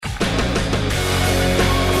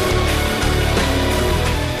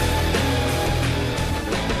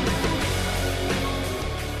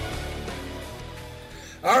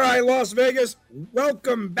Las Vegas.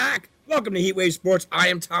 Welcome back. Welcome to Heatwave Sports. I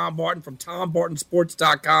am Tom Barton from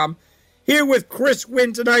TomBartonSports.com. Here with Chris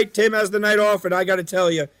Wynn tonight. Tim has the night off, and I got to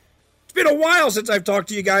tell you, it's been a while since I've talked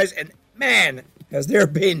to you guys, and man, has there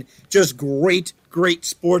been just great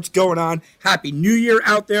sports going on. Happy New Year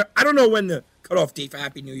out there. I don't know when the cutoff date for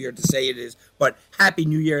Happy New Year to say it is, but Happy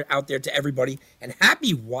New Year out there to everybody, and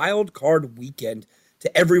happy wild card weekend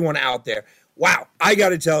to everyone out there. Wow, I got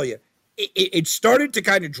to tell you, it started to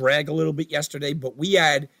kind of drag a little bit yesterday, but we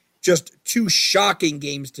had just two shocking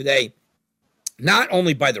games today, not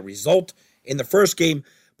only by the result in the first game,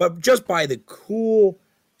 but just by the cool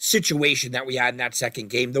situation that we had in that second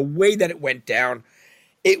game, the way that it went down.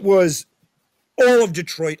 It was all of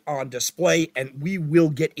Detroit on display, and we will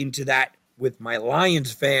get into that with my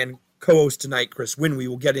Lions fan co-host tonight, Chris Wynn. We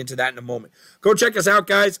will get into that in a moment. Go check us out,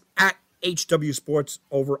 guys, at HW Sports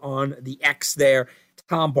over on the X there.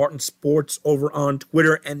 Tom Barton Sports over on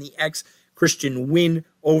Twitter and the X. Christian Wynn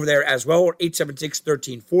over there as well, or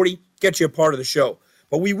 876-1340. Get you a part of the show.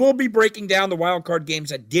 But we will be breaking down the wild card games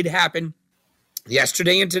that did happen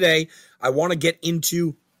yesterday and today. I want to get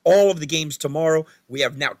into all of the games tomorrow. We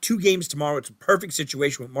have now 2 games tomorrow. It's a perfect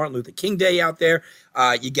situation with Martin Luther King Day out there.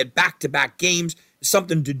 You get back-to-back games,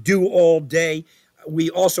 something to do all day. We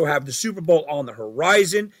also have the Super Bowl on the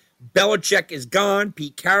horizon. Belichick is gone.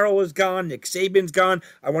 Pete Carroll is gone. Nick Saban's gone.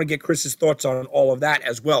 I want to get Chris's thoughts on all of that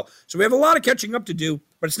as well. So we have a lot of catching up to do,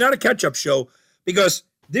 but it's not a catch-up show because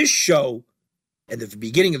this show, and the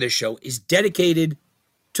beginning of this show, is dedicated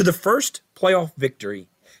to the first playoff victory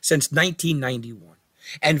since 1991.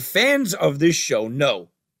 And fans of this show know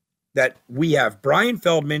that we have Brian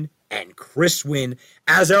Feldman and Chris Wynn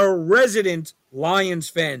as our resident Lions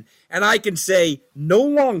fan. And I can say, no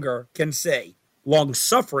longer can say,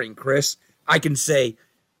 long-suffering Chris, I can say,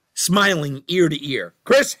 smiling ear to ear.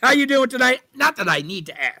 Chris, how you doing tonight? Not that I need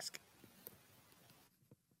to ask.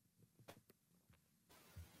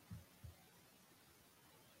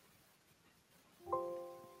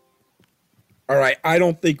 All right, I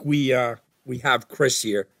don't think we have Chris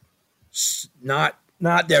here. Not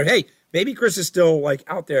there. Hey, maybe Chris is still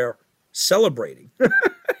out there celebrating.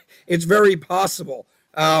 It's very possible.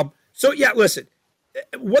 So yeah, listen.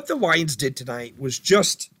 What the Lions did tonight was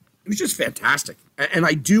just fantastic. And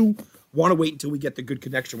I do want to wait until we get the good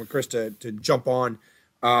connection with Chris to jump on.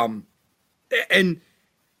 And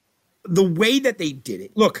the way that they did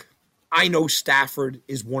it, look, I know Stafford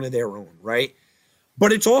is one of their own, right?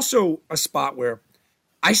 But it's also a spot where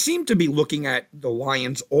I seem to be looking at the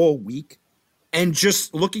Lions all week and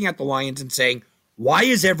just looking at the Lions and saying, why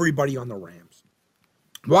is everybody on the Rams?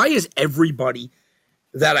 Why is everybody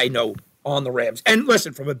that I know on the Rams? And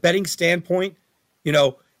listen, from a betting standpoint,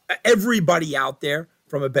 everybody out there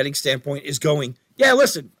from a betting standpoint is going, yeah,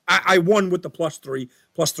 listen, I won with the +3,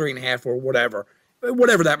 +3.5, or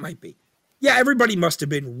whatever that might be. Yeah, everybody must have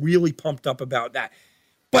been really pumped up about that.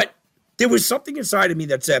 But there was something inside of me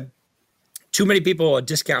that said, too many people are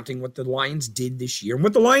discounting what the Lions did this year. And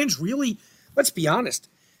what the Lions really, let's be honest,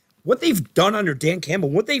 what they've done under Dan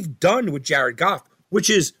Campbell, what they've done with Jared Goff, which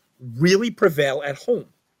is really prevail at home.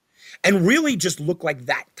 And really just look like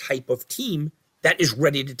that type of team that is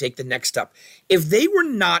ready to take the next step. If they were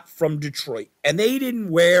not from Detroit and they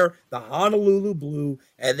didn't wear the Honolulu blue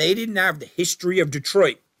and they didn't have the history of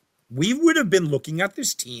Detroit, we would have been looking at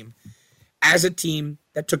this team as a team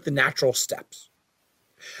that took the natural steps.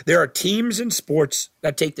 There are teams in sports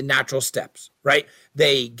that take the natural steps, right?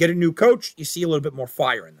 They get a new coach, you see a little bit more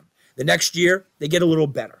fire in them. The next year, they get a little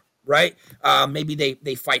better. Right? Maybe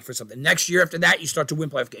they fight for something. Next year after that, you start to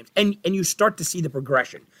win playoff games. And you start to see the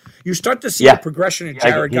progression. You start to see the progression in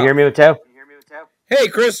Jared Goff. Can you hear me, Mateo? Hey,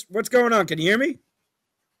 Chris, what's going on? Can you hear me?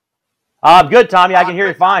 I'm good, Tommy. I can hear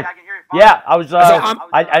you fine. Yeah, I was.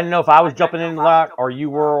 I didn't know if I was jumping in a lot or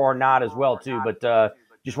you were or not as well, too. But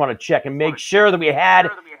just want to check and make sure that we had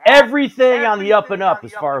everything on the up and up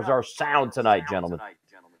as far as our sound tonight, gentlemen.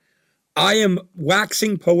 I am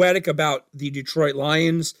waxing poetic about the Detroit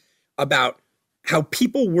Lions, about how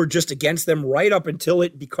people were just against them right up until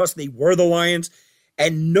it because they were the Lions.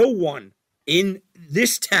 And no one in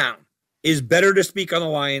this town is better to speak on the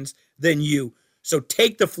Lions than you. So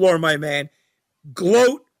take the floor, my man.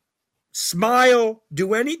 Gloat, smile,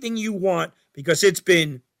 do anything you want because it's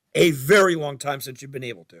been a very long time since you've been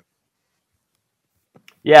able to.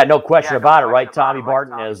 Yeah, no question about it, right? Tommy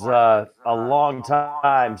Barton is a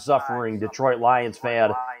long-time suffering Detroit Lions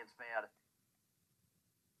fan.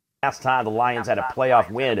 Last time the Lions had a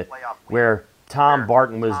playoff win where Tom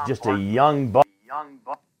Barton was just a young buck,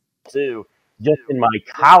 too. just in my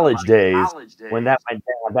college days when that went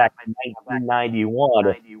down back in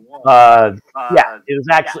 1991. Yeah, it was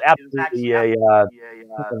actually absolutely a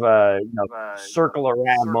kind of a circle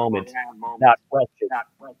around moment, without question,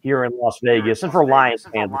 here in Las Vegas, and for Lions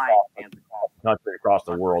fans across the country, across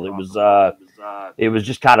the world. It was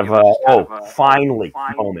just kind of a finally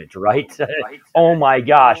moment, right? Oh my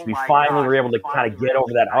gosh, we finally were able to kind of get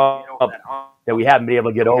over that hump that we haven't been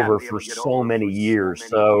able to get over for so many years.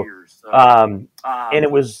 So, and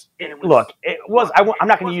it was, look, it was, I'm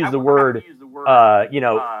not going to use the word,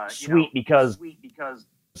 sweet because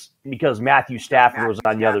Matthew Stafford was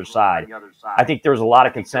on the other side. I think there was a lot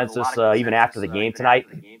of consensus, even after the game tonight,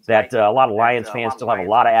 that a lot of Lions fans still have a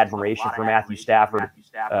lot of admiration for Matthew Stafford.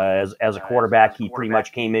 As a quarterback, he pretty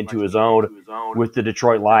much came into his own with the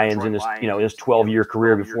Detroit Lions in his 12-year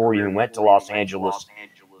career before he even went to Los Angeles,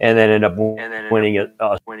 and then ended up winning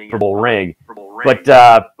a Super Bowl ring. But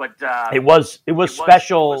it was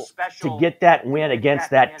special to get that win against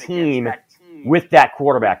that team with that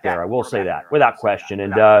quarterback there. I will say that without question.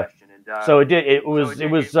 And so it was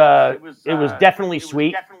definitely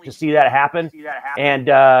sweet to see that happen. And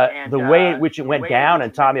the way in which it went down,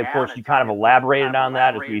 and Tommy, of course, you kind of elaborated on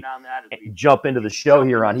that as we jump into the show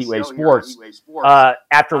here on Heatwave Sports.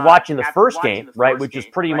 After watching the first game, right, which is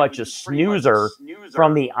pretty much a snoozer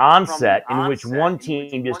from the onset, in which one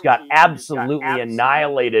team just got absolutely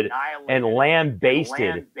annihilated and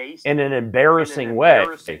lambasted in an embarrassing way,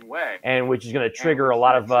 and which is going to trigger a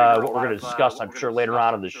lot of what we're going to discuss, I'm sure, later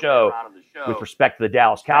on in the show with respect to the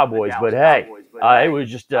Dallas Cowboys. But hey, it was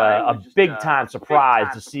just a big-time surprise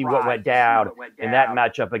to see what went down in that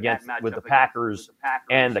matchup with the Packers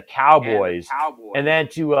and the Cowboys, and then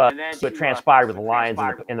to what transpired with the Lions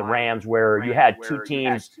and the Rams, where you had two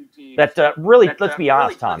teams that really, let's be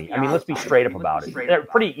honest, Tommy, I mean, let's be straight up about it. They're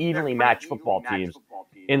pretty evenly matched football teams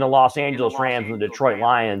in the Los Angeles Rams and the Detroit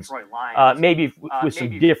Lions, maybe with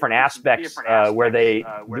some different aspects where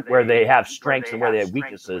they have strengths and where they have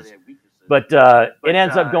weaknesses. But it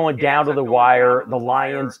ends up going down to the wire. The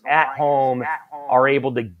Lions at home are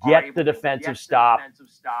able to get the defensive stop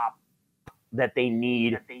that they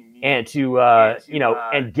need, and to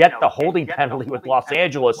and get the holding penalty with Los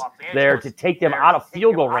Angeles there to take them out of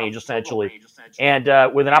field goal range, essentially, and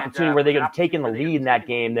with an opportunity where they could have taken the lead in that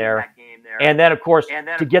game there, and then of course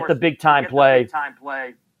to get the big time play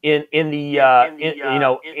in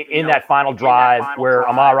that final drive where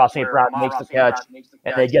Amon-Ra St. Brown makes the catch,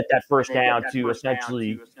 and they get that first down to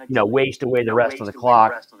essentially waste away the rest of the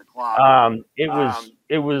clock.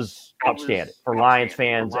 It was outstanding for Lions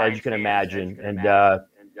fans, as you can imagine, and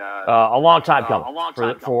a long time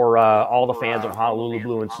coming for all the fans of Honolulu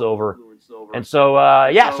Blue and Silver. And so,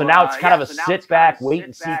 so now it's kind of a sit back, wait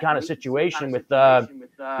and see kind of situation with the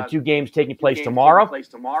two games taking place tomorrow.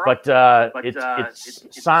 But it's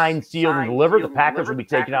signed, sealed, and delivered. The Packers will be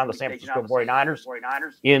taking on the San Francisco 49ers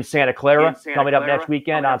in Santa Clara coming up next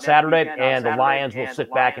weekend on Saturday, and the Lions will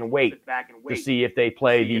sit back and wait to see if they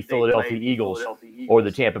play the Philadelphia Eagles or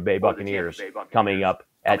the Tampa Bay Buccaneers coming up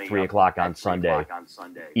at 3 o'clock on Sunday,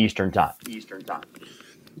 Eastern Time.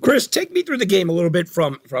 Chris, take me through the game a little bit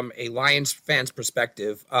from a Lions fan's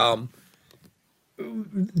perspective.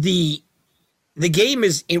 The game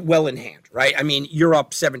is well in hand, right? I mean, you're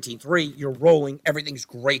up 17-3, you're rolling, everything's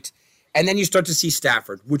great. And then you start to see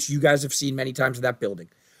Stafford, which you guys have seen many times in that building,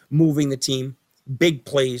 moving the team, big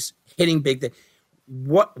plays, hitting big things.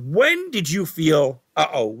 When did you feel,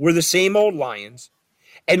 we're the same old Lions?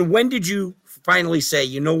 And when did you finally say,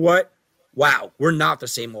 you know what? Wow, we're not the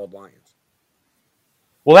same old Lions?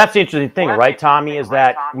 Well, that's the interesting thing, right, Tommy, is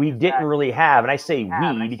that we didn't really have, and I say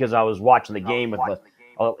we because I was watching the game with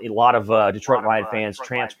a lot of Detroit Lion fans,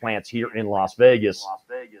 transplants here in Las Vegas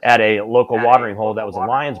at a local watering hole that was a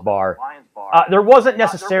Lions bar. There wasn't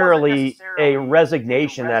necessarily a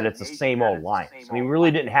resignation that it's the same old Lions. I mean, we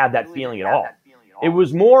really didn't have that feeling at all. It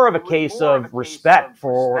was more of a case of respect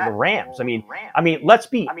for the Rams. I mean, let's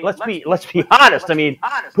be honest. I mean,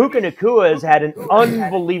 Puka Nacua has had an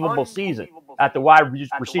unbelievable season at the wide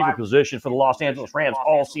receiver position for the Los Angeles Rams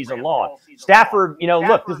all season long. Stafford,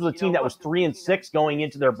 look, this was a team that was 3-6 going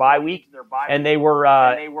into their bye week, and they were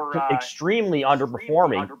extremely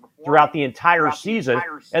underperforming throughout the entire season.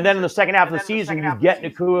 And then in the second half of the season, you get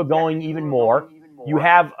Nacua going even more. You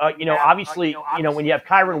have, obviously, when you have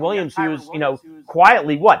Kyren Williams, who's,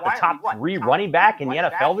 quietly the top 3 running back in the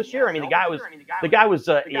NFL this year. I mean, the guy was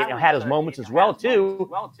had his moments as well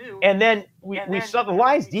too. And then we saw the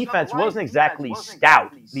Lions defense wasn't exactly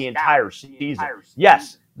stout the entire season.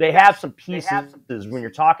 Yes, they have some pieces when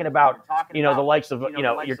you're talking about, the likes of,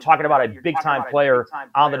 you're talking about a big time player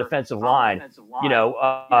on the defensive line,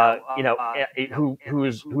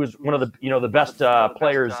 who's one of the, the best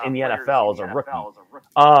players in the NFL as a rookie.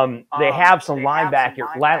 They have some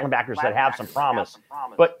linebackers that have some promise,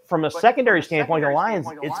 but from a secondary standpoint, the Lions,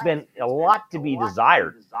 it's been a lot to be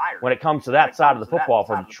desired when it comes to that side of the football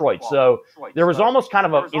for Detroit. So there was almost kind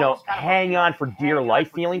of a, hang on for dear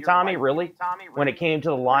life feeling, Tommy, really, when it came to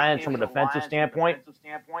the Lions from a defensive standpoint.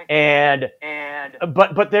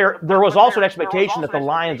 But there was also an expectation that the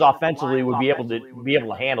Lions offensively would be able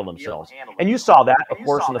to handle themselves. And you saw that, of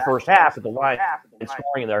course, in the first half with the Lions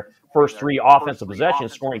scoring in their first 3 offensive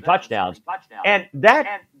possessions, scoring touchdowns. And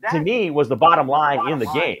that, to me, was the bottom line in the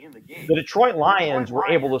game. The Detroit Lions were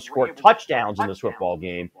able to score touchdowns in this football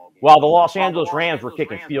game, while the Los Angeles Rams were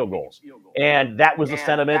kicking field goals. And that was the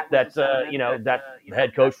sentiment that, that the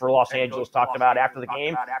head coach for Los Angeles talked about after the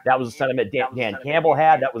game. That was the sentiment Dan Campbell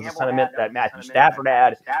had. That was the sentiment that Matthew Stafford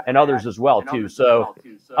had, and others as well, too. So,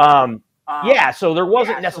 so there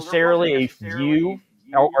wasn't necessarily a view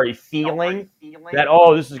or a feeling that,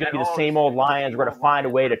 this is going to be the same old Lions. We're going to find a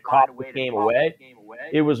way to cough the game away.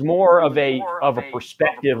 It was more of a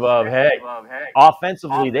perspective of, hey,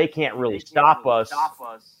 offensively, they can't really stop us,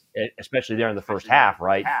 especially there in the first half,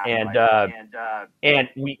 right? And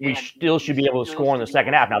we still should be able to score in the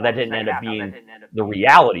second half. Now, that didn't end up being the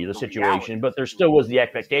reality of the situation, but there still was the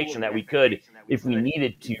expectation that we could, if we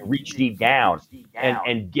needed to, reach deep down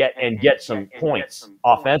and get some points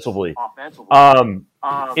offensively.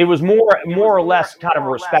 It was more or less kind of a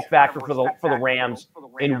respect factor for the Rams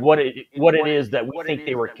in what it is that we think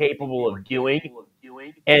they were capable of doing.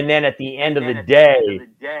 And then at the end of the day,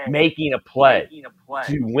 making a play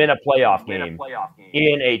to win a playoff game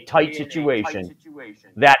in a tight situation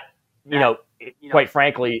that, quite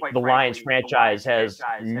frankly, the Lions franchise has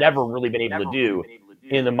never really been able to do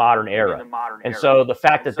in the modern era. And so the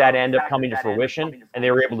fact that ended up coming to fruition and they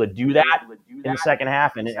were able to do that in the second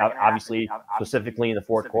half, and obviously specifically in the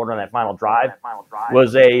fourth quarter on that final drive,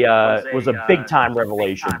 was a big time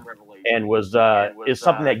revelation. And is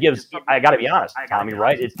something that gives, I got to be honest, Tommy,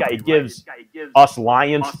 right? It gives us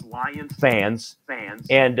Lions fans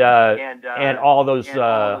and all those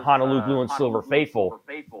Honolulu and Silver faithful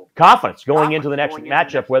confidence going into the next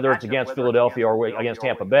matchup, whether it's against Philadelphia or against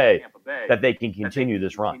Tampa Bay, that they can continue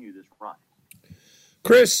this run.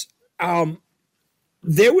 Chris,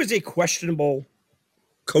 there was a questionable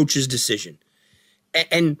coach's decision,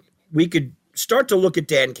 and we could start to look at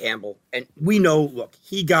Dan Campbell, and we know, look,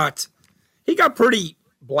 he got pretty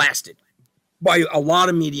blasted by a lot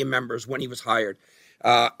of media members when he was hired.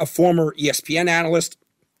 A former ESPN analyst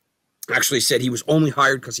actually said he was only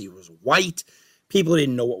hired because he was white. People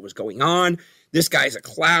didn't know what was going on. This guy's a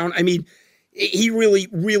clown. I mean, he really,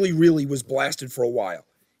 really, really was blasted for a while.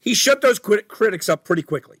 He shut those critics up pretty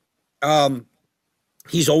quickly.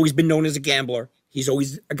 He's always been known as a gambler. He's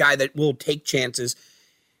always a guy that will take chances.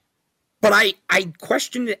 But I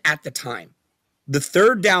questioned it at the time. The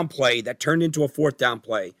third down play that turned into a fourth down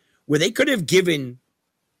play, where they could have given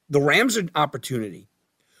the Rams an opportunity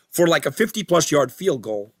for like a 50-plus yard field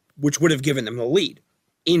goal, which would have given them the lead.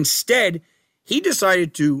 Instead, he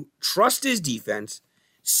decided to trust his defense,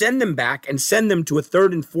 send them back, and send them to a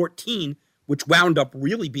 3rd and 14, which wound up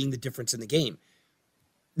really being the difference in the game.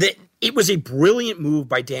 It was a brilliant move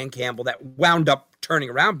by Dan Campbell that wound up turning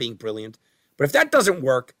around being brilliant. But if that doesn't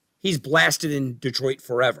work, he's blasted in Detroit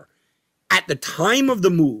forever. At the time of the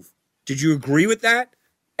move, did you agree with that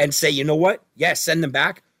and say, you know what? Yes, send them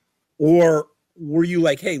back? Or were you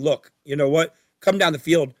like, hey, look, you know what? Come down the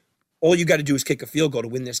field. All you got to do is kick a field goal to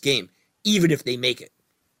win this game, even if they make it.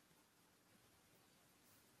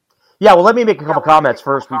 Yeah, well, let me make a couple comments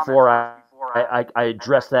first before I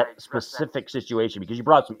address that specific situation, because you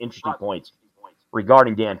brought up some interesting points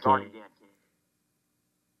regarding Dan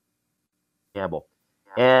Campbell.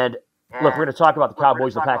 And look, we're going to talk about the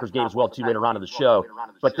Cowboys and the Packers game as well, too, later on in the show.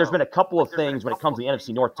 But there's been a couple of things when it comes to the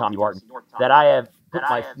NFC North, Tommy Barton, that I have put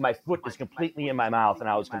my foot is completely in my mouth and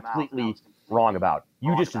I was completely wrong about.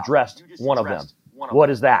 You just addressed one of them. What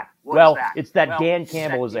is that? Well, it's that Dan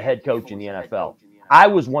Campbell is a head coach in the NFL. I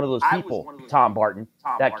was one of those people, Tom Barton,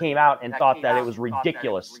 that came out and thought that it was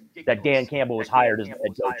ridiculous that Dan Campbell was hired as the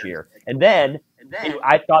head coach here. And then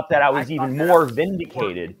I thought that I was even more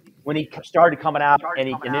vindicated when he started coming out, and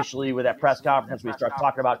he initially with that press conference, we started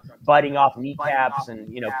talking about biting off kneecaps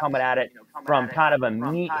and coming at it from kind of a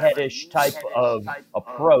meatheadish type of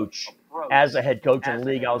approach as a head coach in the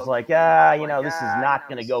league. I was like, this is not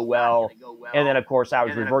going to go well. And then, of course, I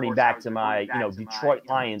was reverting back to my Detroit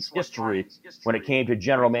Lions history when it came to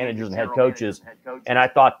general managers and head coaches, and I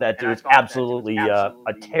thought that it was absolutely a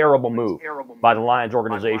terrible move by the Lions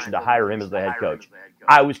organization to hire him as the head coach.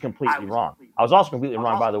 I was completely wrong. I was also completely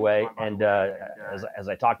wrong, by the way, and as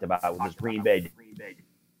I talked about with this Green Bay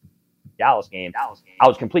Dallas game, I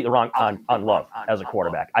was completely wrong on Love as a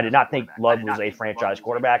quarterback. I did not think Love was a franchise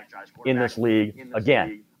quarterback in this league.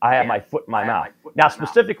 Again, I have my foot in my mouth. Now,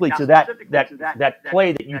 specifically to that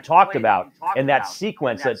play that you talked about and that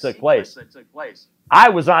sequence that took place, I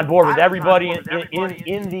was on board with everybody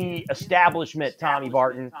in the establishment, Tommy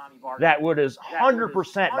Barton, that was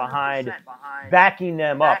 100% behind backing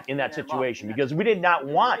them up in that situation, because we did not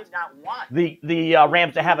want the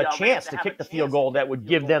Rams to have a chance to kick the field goal that would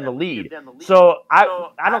give them the lead. So I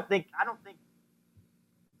don't think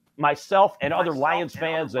myself and other Lions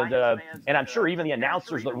fans, and I'm sure even the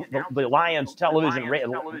announcers, the Lions television,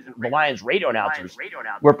 the Lions radio announcers,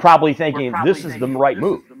 were probably thinking this is the right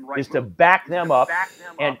move, is to back them up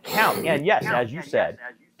and count. And yes, as you said,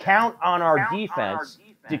 count on our defense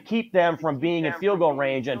to keep them from being in field goal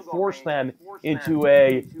range and force them into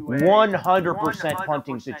a 100%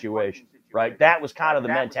 punting situation. Right? That was kind of the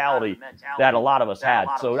mentality that a lot of us had.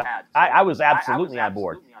 So I was absolutely on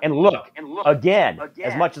board. And look, again,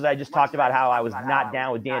 as much as I just talked about how I was not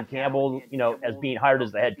down with Dan Campbell, as being hired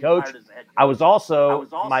as the head coach, I was also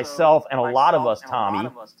myself and a lot of us, Tommy,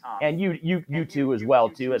 and you too as well,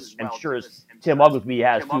 too, as I'm sure as Tim Oglesby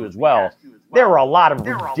has too as well. There were a lot of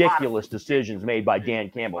ridiculous decisions made by Dan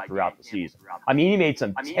Campbell throughout the season. I mean, he made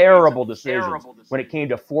some terrible decisions when it came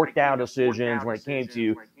to fourth down decisions, when it came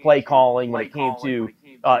to play calling, when it came to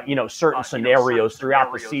certain scenarios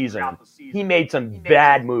throughout the season. He made some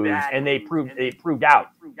bad moves, and they proved out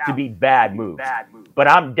to be bad moves. But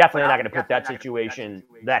I'm definitely not going to put that situation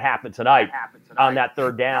that happened tonight on that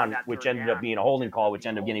third down, which ended up being a holding call, which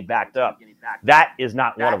ended up getting backed up. That is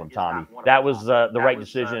not one of them, Tommy. That was the right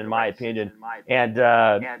decision, in my opinion. And,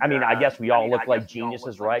 I mean, I guess we all look like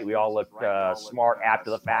geniuses, right? We all look smart after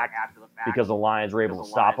the fact because the Lions were able to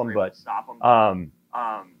stop them. But,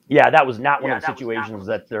 yeah, that was not one of the situations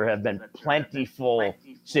that there have been plentiful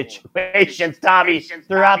situations, Tommy,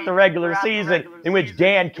 throughout the regular season in which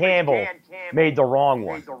Dan Campbell made the wrong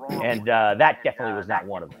one. And that definitely was not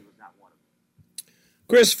one of them.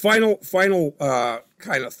 Chris, final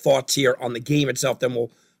kind of thoughts here on the game itself. Then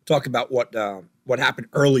we'll talk about what happened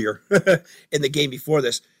earlier in the game before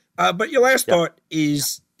this. But your last thought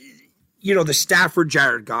is, the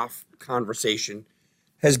Stafford-Jared Goff conversation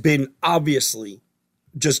has been obviously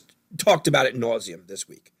just talked about ad nauseum this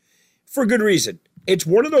week for good reason. It's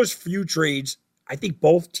one of those few trades I think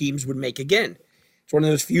both teams would make again. It's one of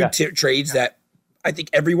those few trades that I think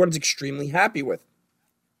everyone's extremely happy with.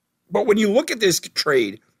 But when you look at this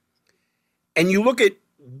trade and you look at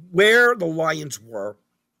where the Lions were,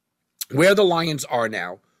 where the Lions are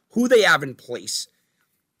now, who they have in place,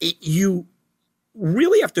 you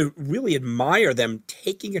really have to really admire them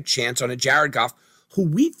taking a chance on a Jared Goff, who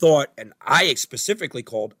we thought, and I specifically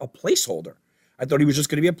called, a placeholder. I thought he was just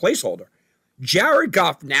going to be a placeholder. Jared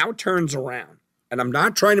Goff now turns around, and I'm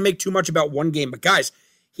not trying to make too much about one game, but guys,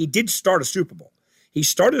 he did start a Super Bowl. He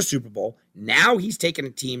started a Super Bowl. Now he's taken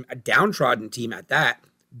a team, a downtrodden team at that,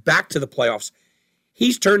 back to the playoffs.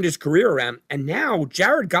 He's turned his career around, and now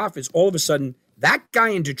Jared Goff is all of a sudden that guy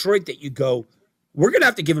in Detroit that you go, we're going to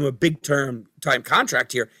have to give him a big time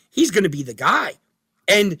contract here. He's going to be the guy.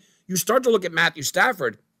 And you start to look at Matthew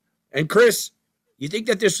Stafford, and Chris, you think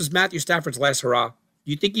that this was Matthew Stafford's last hurrah?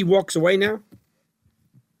 Do you think he walks away now?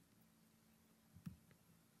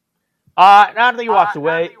 I don't think he walks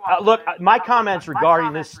away. Look, my comments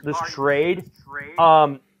regarding this trade,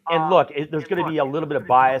 and look, there's going to be a little bit of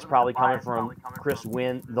bias probably coming from Chris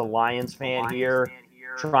Wynn, the Lions fan here,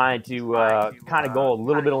 trying to kind of go a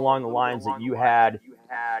little bit along the lines that you had.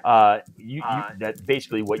 That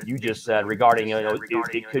basically what you just said regarding,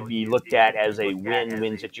 it could be looked at as a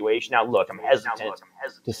win-win situation. Now, look, I'm hesitant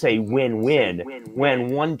to say win-win when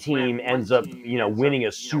one team ends up, winning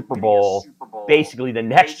a Super Bowl basically the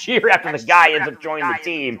next year after the guy ends up joining the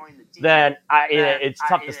team. Then it's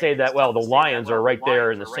tough to say that, well, the Lions are right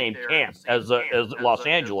there in the same camp as Los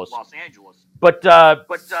Angeles. But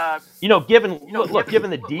given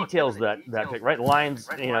the details that pick, right? The Lions,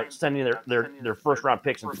 sending their first round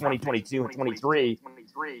picks in 2022 and 23,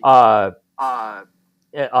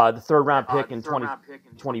 the third round pick in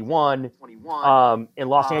 2021. And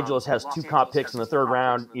Los Angeles has 2 comp picks in the third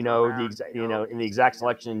round. In the exact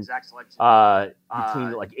selection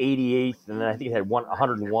between like 88th, and then I think it had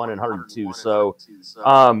 101 and 102. So,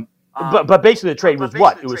 but basically the trade was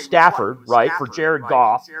what? It was Stafford, right, for Jared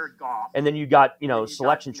Goff, and then you got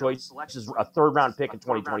selection choices, a third round pick in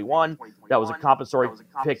 2021. That was a compensatory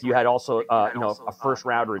pick. You had also a first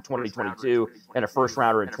rounder in 2022 and a first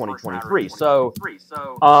rounder in 2023. So,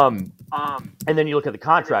 and then you look at the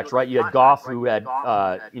contracts, right? You had Goff, who had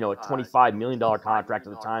a $25 million contract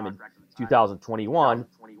at the time in 2021,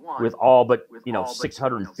 with all but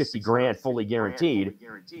 $650,000 fully guaranteed,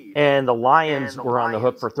 and the Lions were on the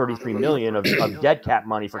hook for $33 million of dead cap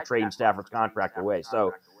money for trading Stafford's contract away.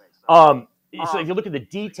 So, so if you look at the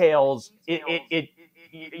details,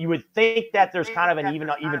 you would think that there's kind of an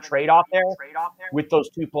even trade off there with those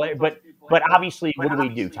two players, but obviously,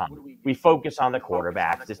 what do, Tom? We focus on the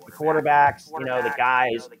quarterbacks. It's the quarterbacks, the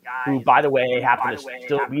guys who, by the way, happen to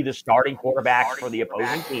still be the starting quarterbacks for the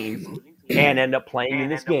opposing teams, and end up playing in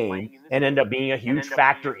this game and end up being a huge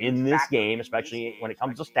factor in this game, especially when it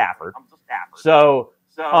comes to Stafford. So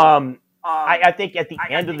I think at the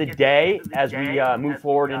end of the day, as we move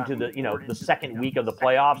forward into the second week of the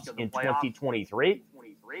playoffs in 2023,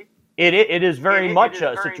 it is very much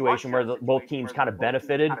a situation where both teams kind of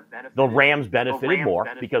benefited. The Rams benefited more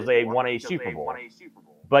because they won a Super Bowl.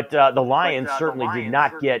 But the Lions certainly did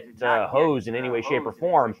not get hosed in any way, shape, or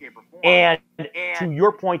form. And to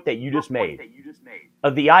your point that you just made,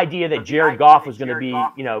 of the idea that Jared Goff was going to be,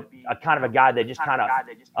 a kind of a guy that just kind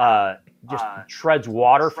of just treads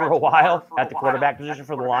water for a while at the quarterback position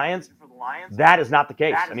for the Lions, that is not the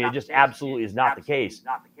case. I mean, it just absolutely is not the case.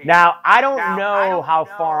 Now, I don't know how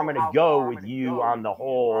far I'm going to go with you on the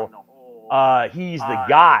whole he's the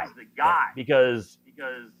guy, because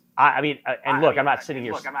I mean, and look, I'm not sitting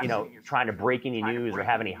here, trying to break any news or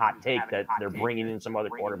have any hot take that they're bringing in some other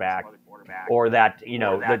quarterback, or that,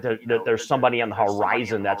 that there's somebody on the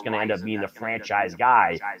horizon that's going to end up being the franchise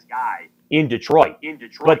guy in Detroit.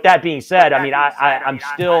 But that being said, I mean, I'm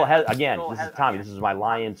still, again, this is Tommy, this is my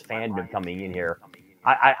Lions fandom coming in here.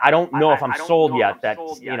 I don't know if I'm sold yet that,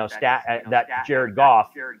 that Jared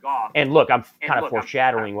Goff, and look, I'm kind of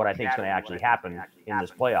foreshadowing what I think is going to actually happen in this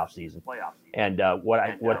playoff season, and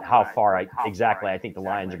how far exactly I think the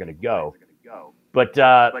Lions are going to go. But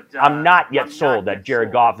I'm not yet sold that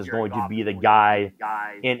Jared Goff is going to be the guy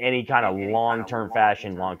in any kind of long-term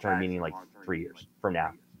fashion, long-term meaning like 3 years from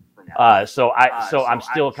now. So I'm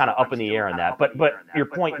still kind of up in the air on that. But your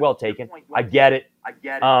point well taken. I get it.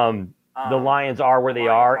 The Lions are where they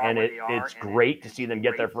are, and it's great to see them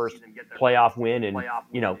get their first playoff win in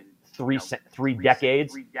three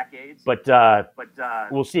decades. But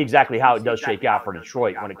we'll see exactly how it does shake out for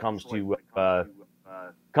Detroit when it comes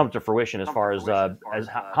to fruition, as far as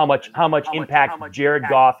how much impact Jared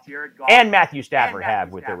Goff and Matthew Stafford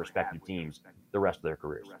have with their respective teams the rest of their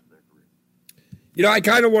careers. I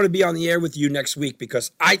kind of want to be on the air with you next week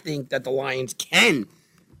because I think that the Lions can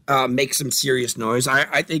make some serious noise.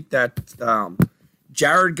 I think that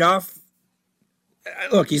Jared Goff,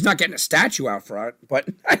 look, he's not getting a statue out front, but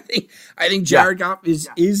I think Jared Goff is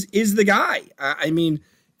the guy. I mean,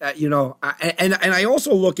 and I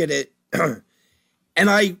also look at it, and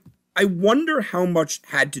I wonder how much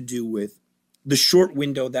had to do with the short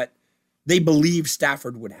window that they believe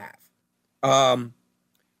Stafford would have.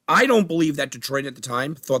 I don't believe that Detroit at the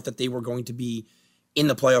time thought that they were going to be in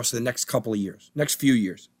the playoffs in the next few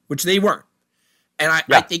years, which they weren't. And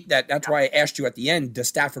I think that's why I asked you at the end, does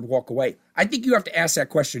Stafford walk away? I think you have to ask that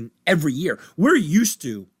question every year. We're used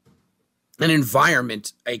to an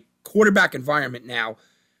environment, a quarterback environment now,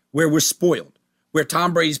 where we're spoiled, where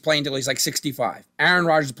Tom Brady's playing till he's like 65. Aaron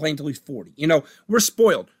Rodgers is playing till he's 40. We're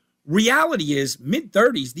spoiled. Reality is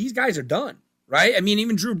mid-30s, these guys are done, right? I mean,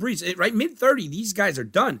 even Drew Brees, right? Mid-30, these guys are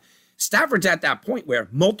done. Stafford's at that point where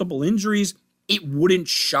multiple injuries, it wouldn't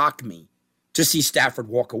shock me to see Stafford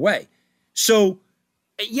walk away. So,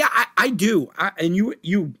 yeah, I do. And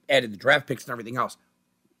you added the draft picks and everything else.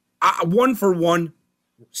 1 for 1,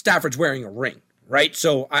 Stafford's wearing a ring, right?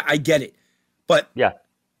 So I get it. But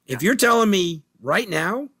if you're telling me right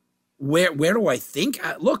now, where do I think?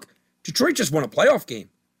 Look, Detroit just won a playoff game.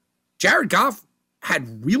 Jared Goff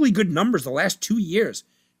had really good numbers the last 2 years.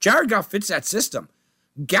 Jared Goff fits that system.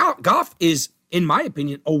 Goff is, in my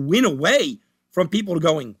opinion, a win away from people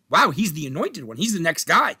going, wow, he's the anointed one. He's the next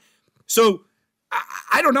guy. So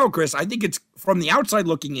I don't know, Chris. I think it's from the outside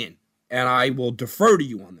looking in, and I will defer to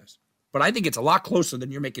you on this. But I think it's a lot closer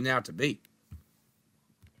than you're making it out to be.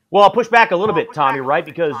 Well, I'll push back a little bit, Tommy, right?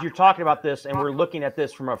 Because you're talking about this, and we're looking at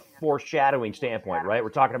this from a foreshadowing standpoint, right? We're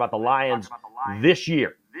talking about the Lions this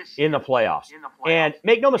year in the playoffs. And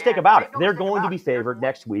make no mistake about it, they're going to be favored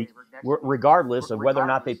next week, regardless of whether or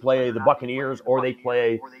not they play the Buccaneers or they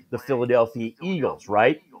play the Philadelphia Eagles,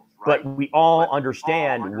 right? But we all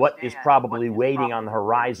understand what is probably waiting on the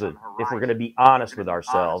horizon if we're going to be honest with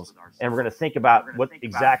ourselves. And we're going to think about what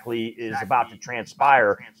exactly is about to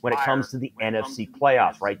transpire when it comes to the NFC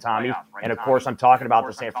playoffs, right, Tommy? And, of course, I'm talking about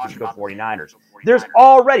the San Francisco 49ers. There's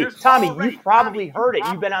already, Tommy, you've probably heard it.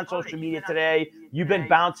 You've been on social media today. You've been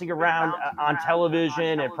bouncing around on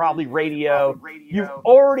television and probably radio. You've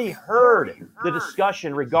already heard the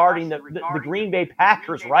discussion regarding the Green Bay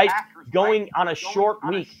Packers, right? Going on a short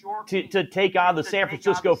week to take on the San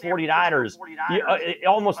Francisco 49ers.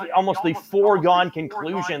 Almost the foregone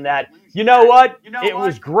conclusion that, you know what, it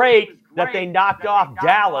was great that they knocked off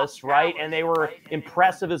Dallas, right? And they were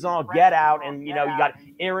impressive as all get out. And, you got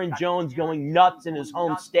Aaron Jones going nuts in his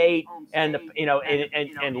home state. And,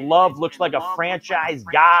 and Love looks like a franchise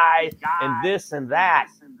guy and this and that.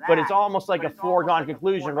 But it's almost like a foregone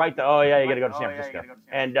conclusion, right? You got to go to San Francisco.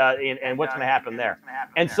 And what's going to happen there?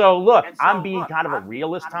 And so, look, I'm being kind of a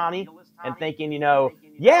realist, Tommy, and thinking,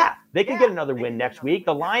 yeah, they could get another win next week.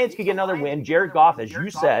 The Lions could get another win. Jared Goff, as you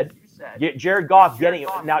said, Jared Goff getting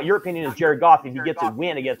 – now, your opinion is Jared Goff, if he gets a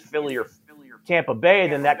win against Philly or Tampa Bay,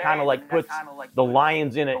 then that kind of like puts the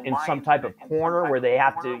Lions in some type of corner where they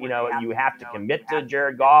have to, you have to commit to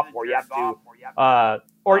Jared Goff, or you have to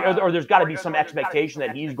or there's got to be some expectation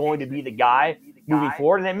that he's going to be the guy moving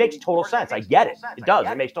forward. And it makes total sense. I get it. It does.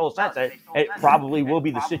 It makes total sense. It probably will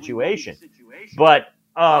be the situation. But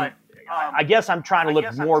I guess I'm trying to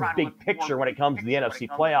look more big picture when it comes to the NFC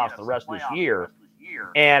playoffs the rest of this year.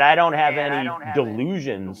 And I don't have any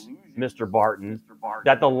delusions, Mr. Barton,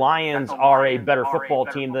 that the Lions are a better football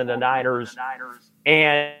team than the Niners.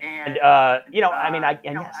 And I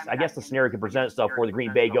guess the scenario could present itself where the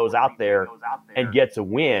Green Bay goes out there and gets a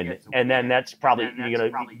win, and then that's probably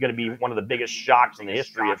going to be one of the biggest shocks in the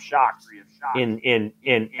history of shocks in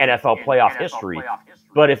NFL playoff history.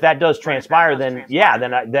 But if that does transpire, then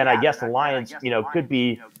I guess the Lions, could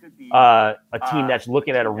be a team that's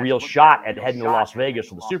looking at a real shot at heading to Las Vegas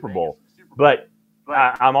for the Super Bowl. But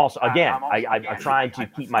I'm also, again, I'm trying to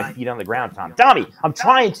keep my feet on the ground, Tommy. I'm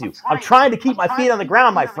trying to keep my feet on the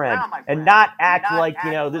ground, my friend, and not act like,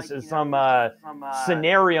 this is some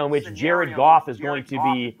scenario in which Jared Goff is going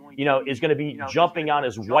to be jumping on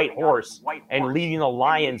his white horse and leading the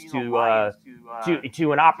Lions to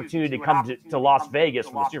an opportunity to come to Las Vegas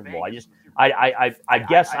for the Super Bowl. I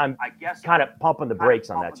guess I'm kind of pumping the brakes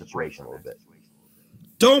on that situation a little bit.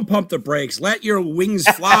 Don't pump the brakes. Let your wings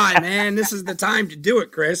fly, man. This is the time to do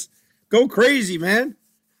it, Chris. Go crazy, man.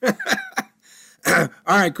 All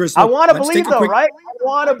right, Chris. I want to believe, though, right? I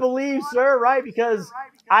want to believe, sir, right? Because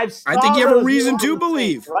I think you have a reason to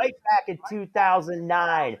believe. Right back in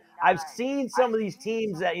 2009. I've seen some of these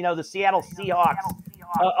teams that, the Seattle Seahawks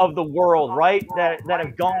of the world, right, that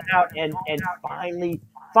have gone out and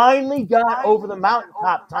finally got over the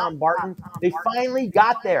mountaintop, Tom Barton. They finally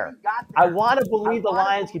got there. I want to believe the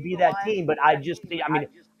Lions could be that team, but I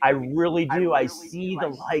really do. I see the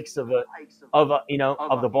likes of the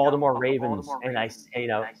Baltimore Ravens, and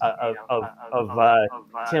of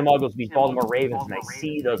Tim Oglesby's Baltimore Ravens, and I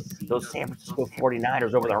see those San Francisco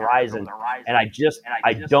 49ers over the horizon, and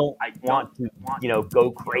I don't want to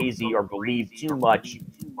go crazy or believe too much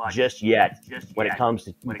just yet when it comes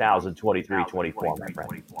to 2023-24, my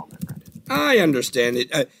friend. I understand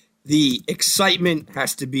it. The excitement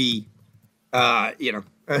has to be, it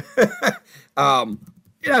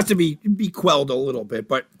has to be quelled a little bit,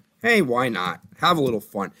 but hey, why not? Have a little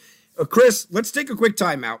fun. Chris, let's take a quick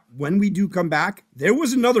timeout. When we do come back, there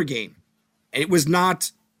was another game, and it was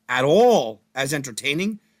not at all as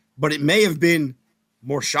entertaining, but it may have been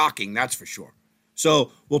more shocking, that's for sure.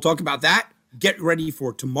 So we'll talk about that. Get ready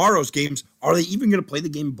for tomorrow's games. Are they even going to play the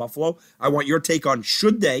game in Buffalo? I want your take on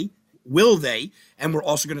should they, will they, and we're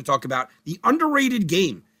also going to talk about the underrated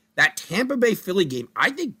game, that Tampa Bay Philly game. I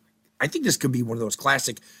think this could be one of those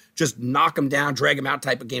classic, just knock them down, drag them out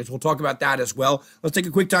type of games. We'll talk about that as well. Let's take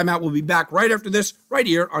a quick timeout. We'll be back right after this, right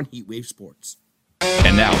here on Heatwave Sports.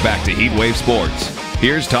 And now back to Heatwave Sports.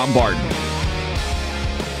 Here's Tom Barton.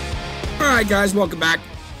 All right, guys, welcome back.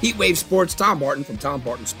 Heatwave Sports, Tom Barton from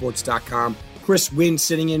TomBartonSports.com. Chris Wynn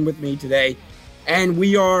sitting in with me today, and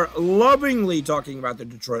we are lovingly talking about the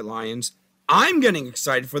Detroit Lions. I'm getting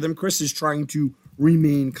excited for them. Chris is trying to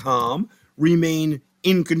remain calm, remain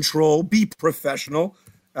in control, be professional.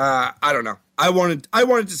 I don't know. I wanted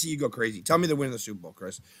to see you go crazy. Tell me the win of the Super Bowl,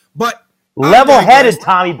 Chris. But Level-headed,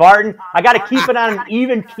 Tommy Barton. I got to keep it on an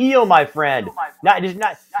even keel, my friend.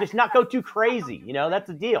 Not go too crazy. That's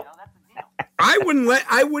the deal.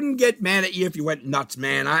 I wouldn't get mad at you if you went nuts,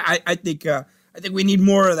 man. I think we need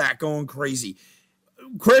more of that going crazy.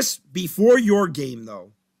 Chris, before your game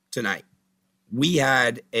though tonight, we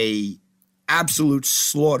had a absolute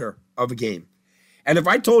slaughter of a game. And if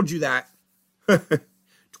I told you that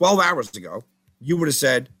 12 hours ago, you would have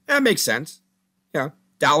said, that makes sense. Yeah,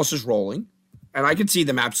 Dallas is rolling, and I could see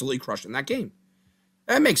them absolutely crushing that game.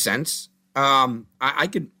 That makes sense. I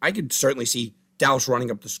could certainly see Dallas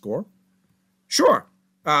running up the score. Sure.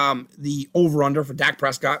 The over-under for Dak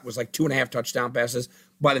Prescott was like 2.5 touchdown passes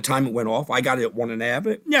by the time it went off. I got it at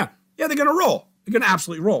 1.5. Yeah, they're going to roll. They're going to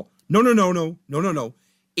absolutely roll. No.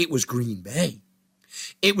 It was Green Bay.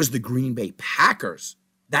 It was the Green Bay Packers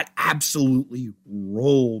that absolutely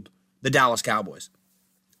rolled the Dallas Cowboys.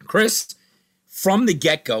 Chris, from the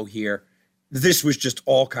get-go here, this was just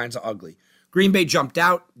all kinds of ugly. Green Bay jumped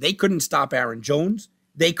out. They couldn't stop Aaron Jones.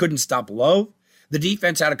 They couldn't stop Love. The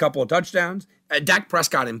defense had a couple of touchdowns. Dak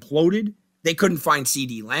Prescott imploded. They couldn't find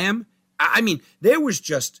CeeDee Lamb. I mean, there was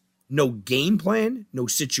just no game plan, no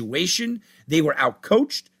situation. They were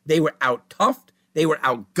out-coached. They were out-toughed. They were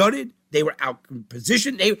out-gutted. They were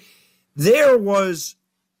out-positioned. There was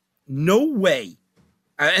no way,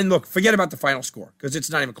 and look, forget about the final score, because it's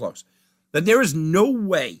not even close, that there is no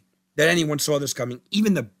way that anyone saw this coming.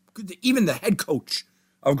 Even the head coach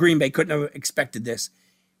of Green Bay couldn't have expected this.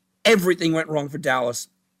 Everything went wrong for Dallas.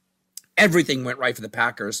 Everything went right for the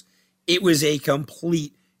Packers. It was a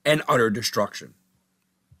complete and utter destruction.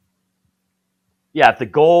 Yeah, if the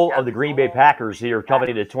goal of the Green Bay Packers here coming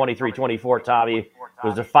into 23-24, Tommy,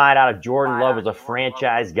 was to find out if Jordan Love was a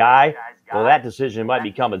franchise guy, well, that decision might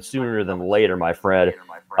be coming sooner than later, my friend.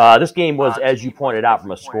 This game was, as you pointed out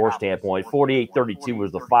from a score standpoint, 48-32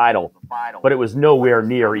 was the final, but it was nowhere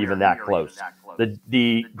near even that close.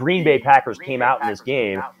 The Green Bay Packers came out in this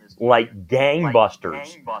game like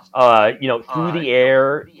gangbusters, through the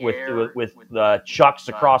air with the chucks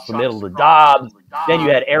across the middle of the Dobbs. Then you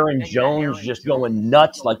had Aaron Jones just going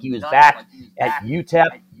nuts like he was back at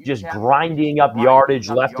UTEP, just grinding up yardage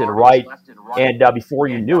left and right. And before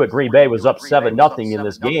you knew it, Green Bay was up 7-0 in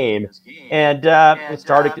this game. And it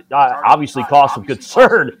started to obviously cause some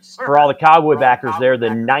concern for all the Cowboy backers there, the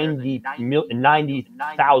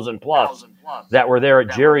 90,000 plus that were there at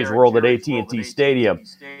Jerry's World at AT&T Stadium.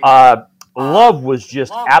 Love was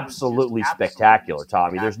just absolutely spectacular,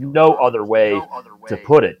 Tommy. There's no other way to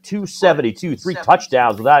put it. 272, 3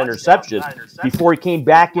 touchdowns without interception before he came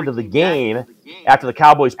back into the game after the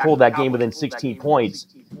Cowboys pulled that game within 16 points.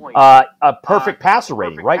 A perfect passer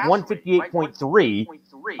rating, right? 158.3.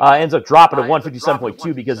 Ends up dropping to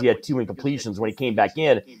 157.2 because he had 2 incompletions when he came back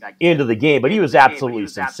into the game. But he was absolutely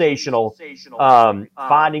sensational,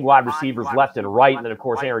 finding wide receivers left and right. And then, of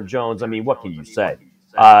course, Aaron Jones. I mean, what can you say?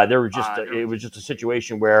 It was just a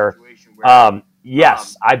situation where,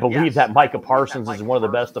 yes, I believe that Micah Parsons is one of the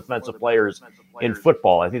best defensive players in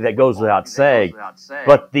football. I think that goes without saying.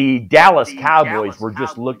 But the Dallas Cowboys were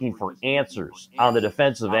just looking for answers on the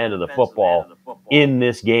defensive end of the football in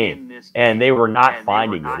this game, and they were not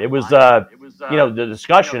finding it. It was, the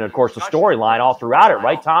discussion, of course, the storyline all throughout it,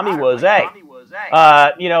 right, Tommy, was,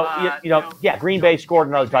 Green Bay scored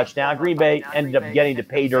another touchdown. Green Bay ended up getting to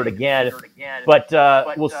pay dirt again. But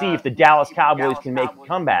we'll see if the Dallas Cowboys can make a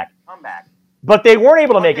comeback. But they weren't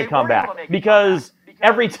able to make a comeback because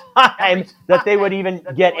every time that they would even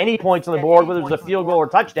get any points on the board, whether it was a field goal or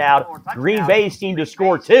touchdown, Green Bay seemed to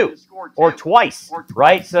score 2 or twice,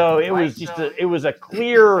 right? So it was a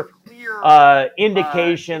clear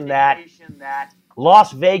indication that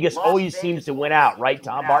Las Vegas always seems to win out, right,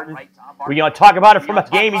 Tom Barton? We're going to talk about it from a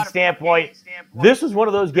gaming standpoint. This is one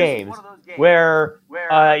of those games where,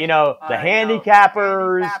 the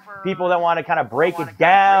handicappers, people that want to kind of break it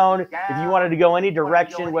down, if you wanted to go any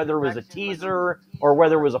direction, whether it was a teaser or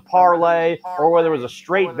whether it was a parlay or whether it was a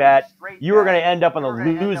straight bet, you were going to end up on the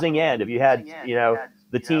losing end if you had,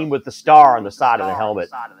 the team with the star on the side of the helmet.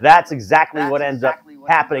 That's exactly what ends up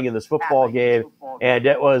happening in this football game. And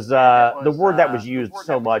it was the word that was used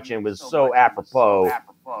so much and was so apropos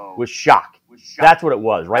was shock. That's what it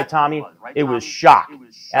was, right, Tommy? It was shock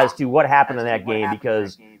as to what happened in that game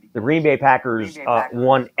because the Green Bay Packers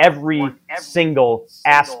won every single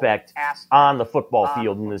aspect on the football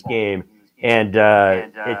field in this game, and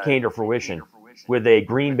it came to fruition with a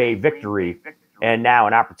Green Bay victory and now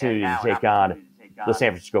an opportunity to take on the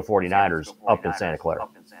San Francisco 49ers up in Santa Clara.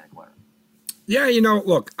 Yeah,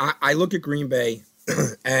 look, I look at Green Bay,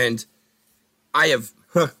 and I have,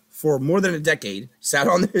 for more than a decade, sat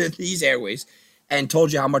on these airways and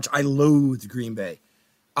told you how much I loathe Green Bay.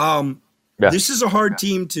 This is a hard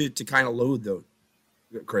team to kind of loathe, though,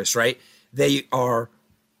 Chris, right? They are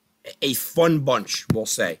a fun bunch, we'll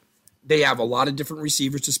say. They have a lot of different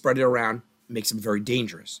receivers to spread it around. It makes them very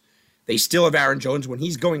dangerous. They still have Aaron Jones. When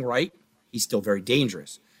he's going right, he's still very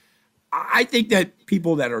dangerous. I think that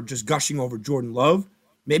people that are just gushing over Jordan Love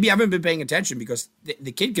maybe haven't been paying attention because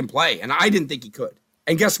the kid can play, and I didn't think he could.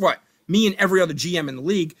 And guess what? Me and every other GM in the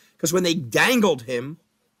league, because when they dangled him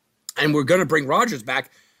and we're going to bring Rodgers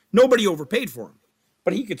back, nobody overpaid for him.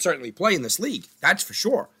 But he could certainly play in this league. That's for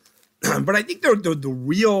sure. But I think the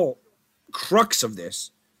real crux of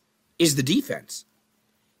this is the defense.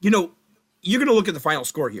 You know, you're going to look at the final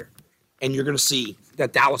score here, and you're going to see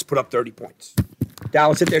that Dallas put up 30 points.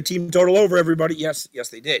 Dallas hit their team total over everybody. Yes,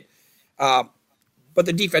 they did. But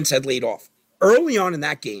the defense had laid off. Early on in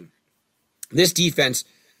that game, this defense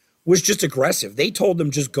was just aggressive. They told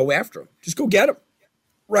them just go after him. Just go get him.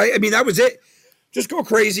 Right? I mean, that was it. Just go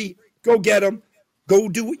crazy. Go get him. Go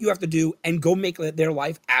do what you have to do and go make their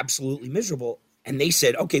life absolutely miserable. And they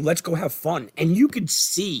said, okay, let's go have fun. And you could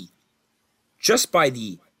see just by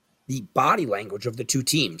the body language of the two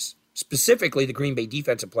teams, specifically the Green Bay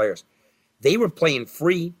defensive players, they were playing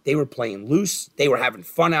free. They were playing loose. They were having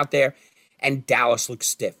fun out there. And Dallas looked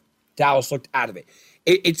stiff. Dallas looked out of it.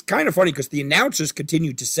 It's kind of funny because the announcers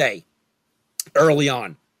continued to say early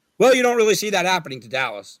on, well, you don't really see that happening to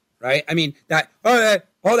Dallas, right? I mean, that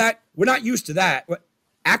we're not used to that.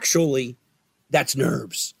 Actually, that's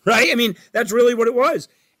nerves, right? I mean, that's really what it was.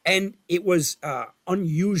 And it was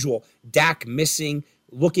unusual. Dak missing,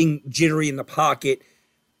 looking jittery in the pocket.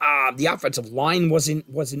 The offensive line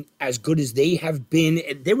wasn't as good as they have been.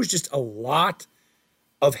 And there was just a lot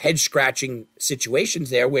of head-scratching situations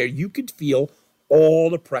there where you could feel all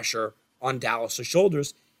the pressure on Dallas'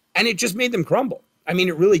 shoulders, and it just made them crumble. I mean,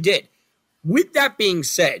 it really did. With that being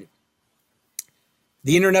said,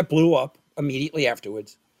 the internet blew up immediately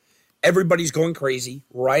afterwards. Everybody's going crazy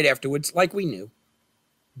right afterwards, like we knew.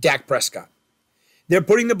 Dak Prescott. They're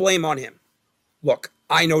putting the blame on him. Look,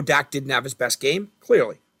 I know Dak didn't have his best game,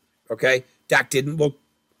 clearly. Okay? Dak didn't look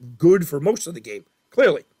good for most of the game,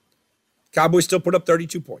 clearly. Cowboys still put up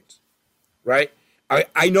 32 points, right?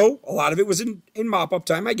 I know a lot of it was in mop-up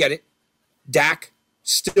time. I get it. Dak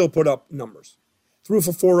still put up numbers. Threw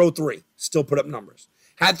for 403, still put up numbers.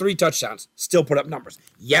 Had 3 touchdowns, still put up numbers.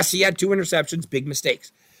 Yes, he had 2 interceptions, big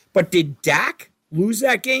mistakes. But did Dak lose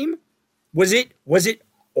that game? Was it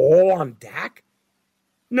all on Dak?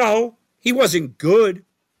 No, he wasn't good,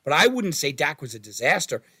 but I wouldn't say Dak was a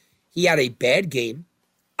disaster. He had a bad game.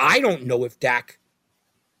 I don't know if Dak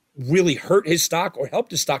really hurt his stock or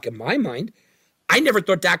helped his stock in my mind. I never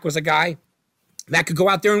thought Dak was a guy that could go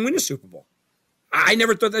out there and win a Super Bowl. I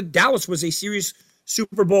never thought that Dallas was a serious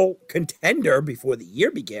Super Bowl contender before the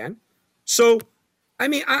year began. So, I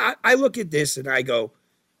mean, I look at this and I go,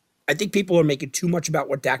 I think people are making too much about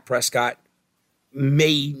what Dak Prescott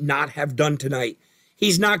may not have done tonight.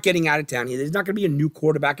 He's not getting out of town. There's not going to be a new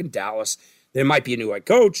quarterback in Dallas. There might be a new head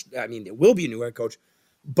coach. I mean, there will be a new head coach.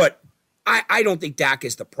 But I don't think Dak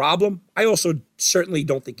is the problem. I also certainly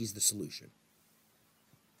don't think he's the solution.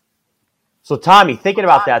 So, Tommy, thinking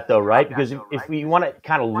about that, though, right? Because if we want to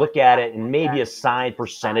kind of look at it and maybe assign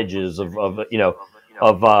percentages of what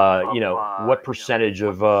percentage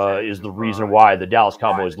of is the reason why the Dallas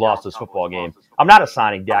Cowboys lost this football game, I'm not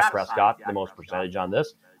assigning Dak Prescott the most percentage on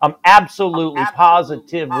this. I'm absolutely,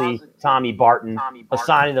 positively, Tommy Barton,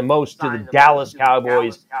 assigning the most to the Dallas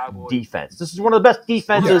Cowboys defense. This is one of the best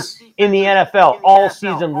defenses in the NFL all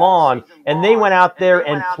season long, and they went out there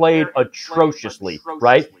and played atrociously,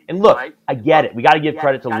 right? And look, I get it. We got to give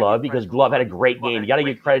credit to Love because Love had a great game. You got to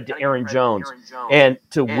give credit to Aaron Jones and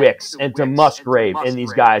to Wicks and to Musgrave and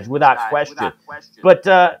these guys without question. But,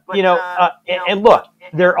 and look,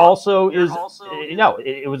 there also is,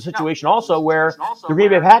 it was a situation also where the Green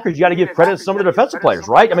Bay Packers, you got to give credit to some of the defensive players,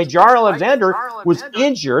 right? I mean, Jair Alexander was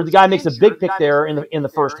injured. The guy makes a big pick there in the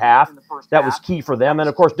first half. That was key for them. And,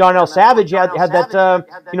 of course, Darnell Savage had that,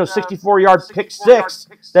 64-yard pick six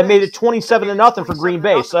that made it 27-0 for Green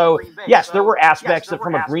Bay. So, yes, there were aspects that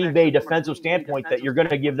from a Green Bay defensive standpoint that you're going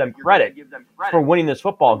to give them credit for winning this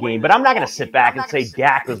football game. But I'm not going to sit back and say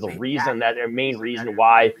Dak was the reason, that their main reason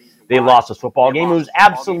why they lost this football game. It was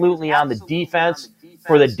absolutely on the defense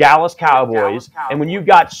for the Dallas Cowboys. And when you've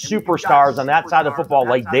got superstars on that side of the football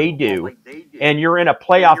like they do, and you're in a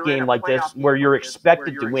playoff game like this where you're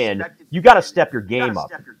expected to win, you got to step your game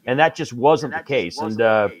up. And that just wasn't the case. And,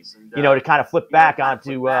 to kind of flip back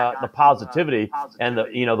onto the positivity and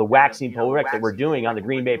the waxing poetic that we're doing on the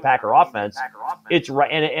Green Bay Packer offense, it's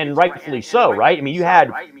right, and rightfully so, right? I mean, you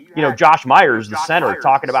had, Josh Myers, the center,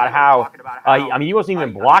 talking about how, he wasn't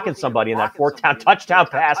even blocking somebody in that fourth down touchdown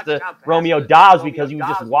pass to Romeo Doubs because he was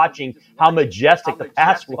just watching how majestic the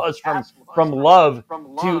pass was from Love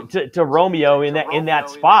to Romeo in that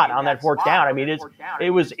spot on that fourth down. I mean, it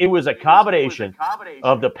was a combination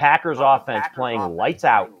of the Packers offense playing lights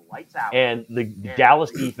out and the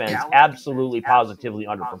Dallas defense absolutely positively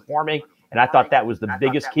underperforming. And I thought that was the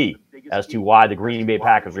biggest key as to why the Green Bay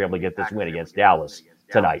Packers were able to get this win against Dallas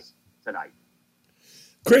tonight.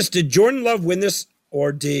 Chris, did Jordan Love win this,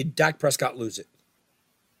 or did Dak Prescott lose it?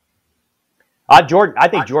 Jordan, I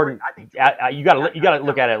think Jordan. You got to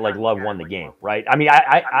look at it like Love won the game, right? I mean,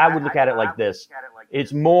 I would look at it like this.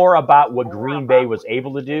 It's more about what Green Bay was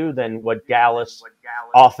able to do than what Dallas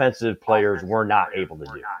offensive players were not able to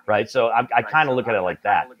do, right? So I kind of look at it like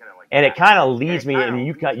that, and it kind of leads me. I mean,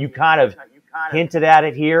 you kind of hinted at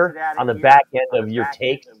it here on the back end of your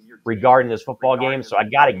take regarding this football game. So I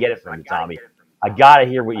got to get it from you, Tommy. I got to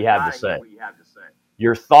hear what you have to say.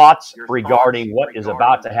 Your thoughts regarding what is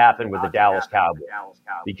about to happen with the Dallas Cowboys.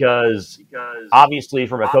 Because obviously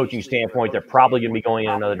from a coaching standpoint, they're probably going to be going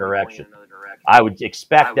in another direction. I would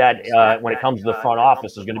expect that when it comes to the front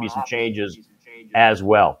office, there's going to be some changes as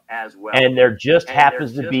well. And there just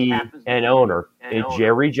happens to be an owner,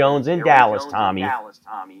 Jerry Jones in Dallas, Tommy,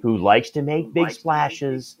 who likes to make big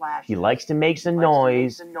splashes. He likes to make some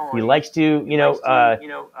noise. He likes to,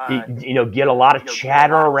 get a lot of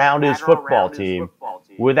chatter around his football team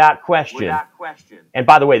without question. And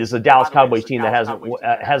by the way, this is a Dallas Cowboys team that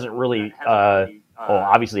hasn't really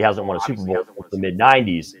obviously hasn't won a Super Bowl since the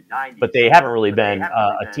mid-'90s, but they haven't really been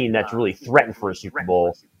a team that's really threatened for a Super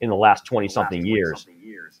Bowl in the last 20-something years.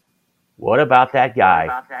 What about that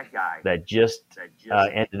guy that just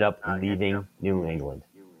ended up leaving New England?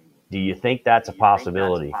 Do you think that's a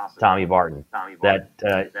possibility, Tommy Barton,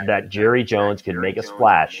 that Jerry Jones could make a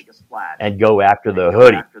splash and go after the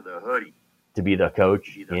hoodie to be the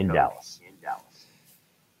coach in Dallas?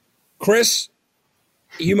 Chris,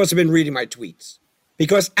 you must have been reading my tweets.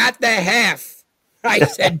 Because at the half, I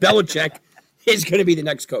said Belichick is going to be the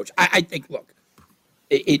next coach. I think, look,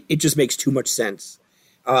 it just makes too much sense.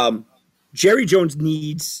 Jerry Jones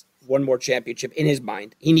needs one more championship in his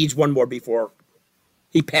mind. He needs one more before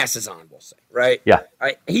he passes on, we'll say, right? Yeah.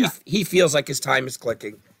 He feels like his time is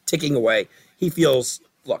ticking away. He feels,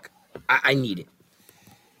 look, I need it.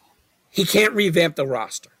 He can't revamp the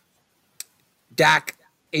roster. Dak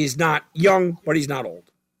is not young, but he's not old.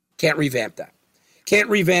 Can't revamp that. Can't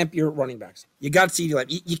revamp your running backs. You got CeeDee Lamb.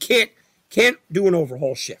 You can't do an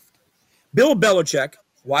overhaul shift. Bill Belichick,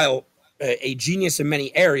 while a genius in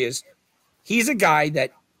many areas, he's a guy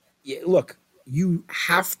that, look, you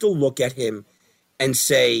have to look at him and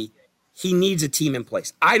say he needs a team in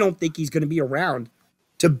place. I don't think he's going to be around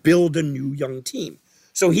to build a new young team.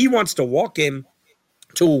 So he wants to walk in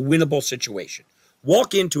to a winnable situation.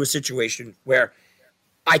 Walk into a situation where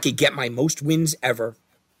I could get my most wins ever.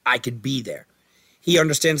 I could be there. He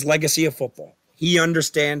understands legacy of football. He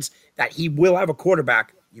understands that he will have a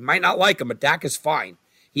quarterback. You might not like him, but Dak is fine.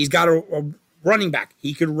 He's got a running back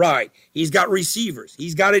he could ride. He's got receivers.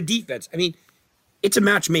 He's got a defense. I mean, it's a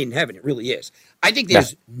match made in heaven. It really is. I think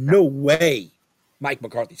there's no way Mike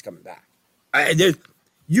McCarthy's coming back.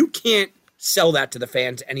 You can't sell that to the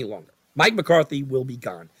fans any longer. Mike McCarthy will be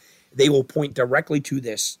gone. They will point directly to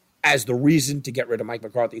this as the reason to get rid of Mike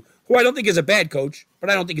McCarthy, who I don't think is a bad coach,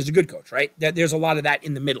 but I don't think is a good coach, right? There's a lot of that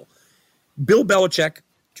in the middle. Bill Belichick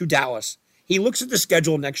to Dallas. He looks at the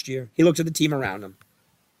schedule next year. He looks at the team around him.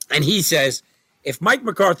 And he says, if Mike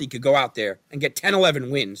McCarthy could go out there and get 10,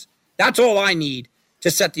 11 wins, that's all I need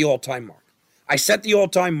to set the all-time mark. I set the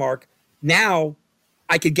all-time mark. Now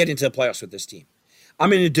I could get into the playoffs with this team.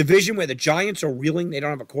 I'm in a division where the Giants are reeling. They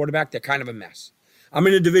don't have a quarterback. They're kind of a mess. I'm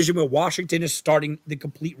in a division where Washington is starting the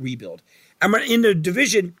complete rebuild. I'm in a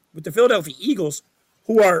division with the Philadelphia Eagles,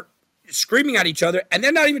 who are screaming at each other, and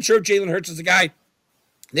they're not even sure if Jalen Hurts is the guy.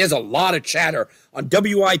 There's a lot of chatter on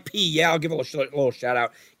WIP. Yeah, I'll give a little shout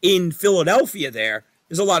out. In Philadelphia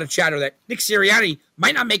there's a lot of chatter that Nick Sirianni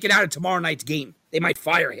might not make it out of tomorrow night's game. They might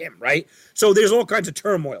fire him, right? So there's all kinds of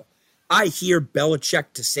turmoil. I hear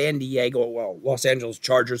Belichick to San Diego, Los Angeles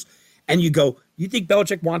Chargers, and you go, you think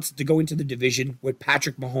Belichick wants to go into the division with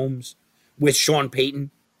Patrick Mahomes, with Sean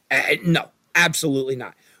Payton? No, absolutely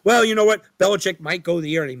not. Well, you know what? Belichick might go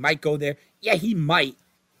there and he might go there. Yeah, he might.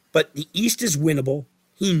 But the East is winnable.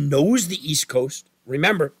 He knows the East Coast.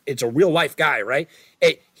 Remember, it's a real-life guy, right?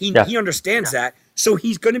 He understands that. So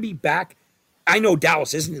he's going to be back. I know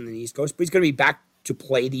Dallas isn't in the East Coast, but he's going to be back to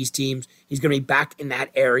play these teams. He's going to be back in that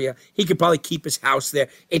area. He could probably keep his house there.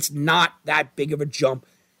 It's not that big of a jump.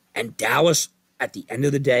 And Dallas, at the end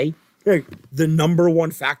of the day, the number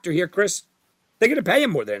one factor here, Chris, they're going to pay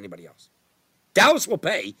him more than anybody else. Dallas will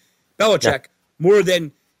pay Belichick more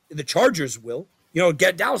than the Chargers will.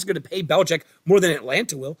 Dallas is going to pay Belichick more than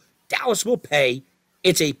Atlanta will. Dallas will pay.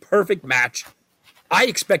 It's a perfect match. I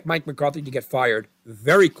expect Mike McCarthy to get fired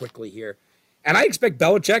very quickly here. And I expect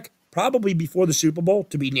Belichick, probably before the Super Bowl,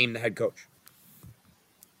 to be named the head coach.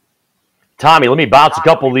 Tommy, let me bounce a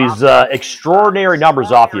couple of these extraordinary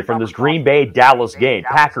numbers off you from this Green Bay-Dallas game.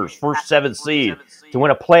 Packers, first 7 seed to win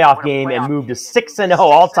a playoff game and move to 6-0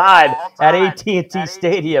 all-time at AT&T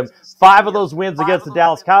Stadium. 5 of those wins against the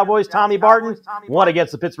Dallas Cowboys, Tommy Barton. 1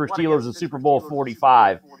 against the Pittsburgh Steelers in Super Bowl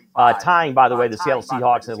 45. Tying, by the way, the Seattle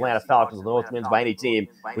Seahawks and Atlanta Falcons, the most wins by any team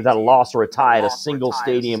without a loss or a tie at a single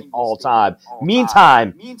stadium all time.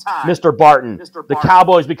 Meantime, Mr. Barton, the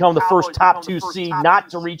Cowboys become the first top 2 seed not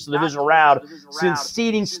to reach the divisional round since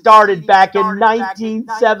seeding started back in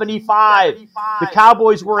 1975. The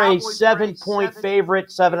Cowboys were a 7-point favorite,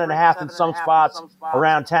 7.5 in some spots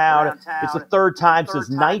around town. It's the 3rd time since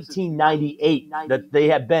 1998 that they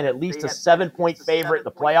have been at least a 7-point favorite in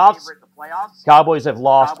the playoffs. Cowboys have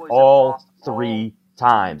lost all 3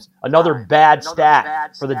 times. Another bad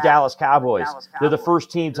stat for the Dallas Cowboys. They're the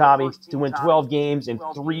first team, Tommy, to win 12 games in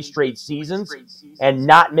 3 straight seasons and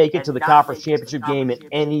not make it to the conference championship game in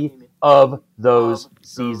any of those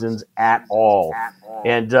seasons at all.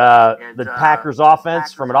 And the Packers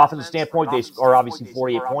offense, from an offensive standpoint, they score obviously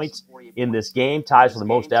 48 points in this game, ties for the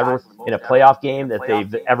most ever in a playoff game that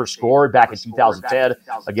they've ever scored back in 2010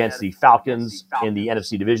 against the Falcons in the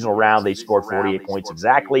NFC divisional round. They scored 48 points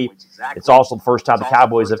exactly. It's also the first time the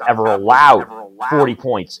Cowboys have ever allowed 40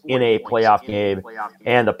 points in a playoff game.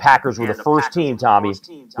 And the Packers were the first team, Tommy,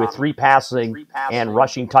 with 3 passing and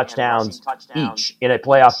rushing touchdowns each in a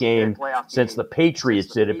playoff game since the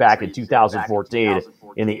Patriots did it back in 2014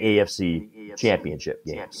 in the AFC Championship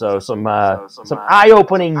game. So some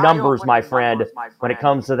eye-opening numbers, my friend, when it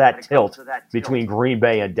comes to that tilt between Green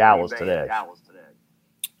Bay and Dallas today.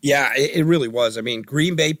 Yeah, it really was. I mean,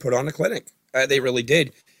 Green Bay put on a clinic. They really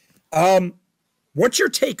did. What's your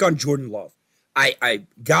take on Jordan Love? I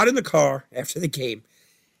got in the car after the game,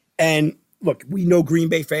 and look, we know Green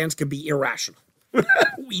Bay fans can be irrational.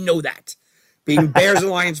 We know that. Being Bears and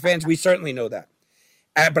Lions fans, we certainly know that.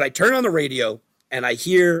 But I turn on the radio, and I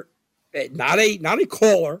hear not a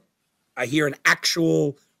caller, I hear an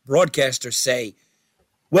actual broadcaster say,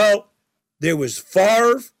 well, there was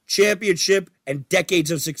Favre championship and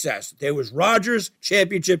decades of success. There was Rodgers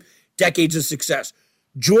championship, decades of success.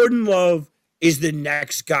 Jordan Love is the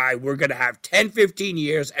next guy. We're going to have 10, 15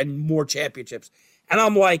 years and more championships. And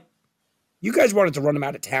I'm like, you guys wanted to run him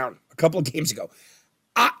out of town a couple of games ago.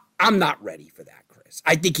 I'm not ready for that, Chris.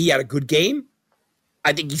 I think he had a good game.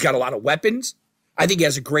 I think he's got a lot of weapons. I think he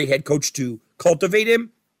has a great head coach to cultivate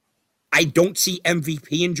him. I don't see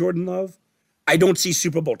MVP in Jordan Love. I don't see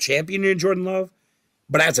Super Bowl champion in Jordan Love.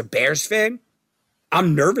 But as a Bears fan,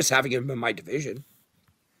 I'm nervous having him in my division.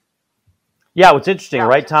 Yeah, what's interesting,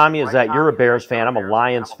 right, Tommy, is that you're a Bears fan, I'm a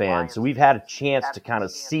Lions fan, so we've had a chance to kind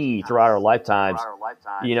of see throughout our lifetimes,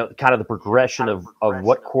 kind of the progression of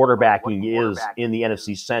what quarterbacking is in the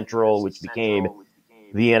NFC Central, which became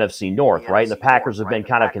the NFC North, right? And the Packers have been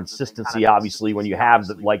kind of consistency, obviously, when you have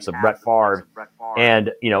the likes of Brett Favre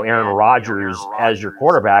and Aaron Rodgers as your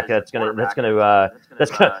quarterback. That's gonna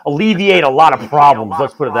alleviate a lot of problems.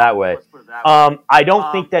 Let's put it that way. I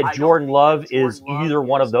don't think that Jordan Love is either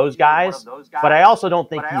one of those guys, but I also don't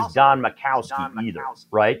think he's Don Majkowski either,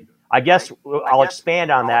 right? I guess I'll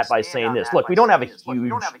expand on that by saying this. Look, we don't have a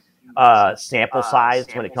huge sample size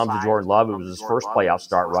when it comes to Jordan Love. It was his first playoff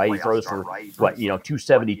start, right? He throws for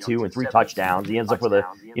 272 and 3 touchdowns. He ends up with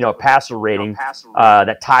a passer rating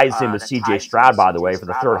that ties him with C.J. Stroud, by the way, for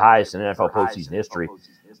the 3rd highest in NFL postseason history.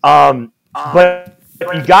 But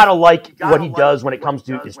you gotta like what he does when it comes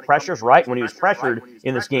to his pressures, right? When he was pressured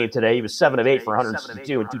in this game today, he was 7 of 8 for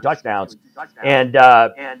 162 and 2 touchdowns, and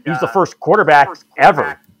he's the first quarterback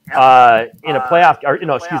ever in a playoff,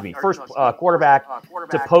 first quarterback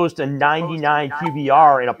to post a 99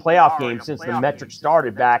 QBR in a playoff game since the metric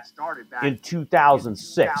started back in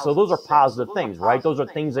 2006. So those are positive things, right? Those are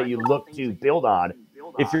things that you look to build on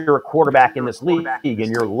if you're a quarterback in this league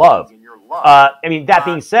and you're Love. That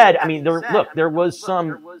being said, there was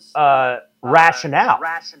some rationale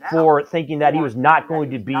for thinking that he was not going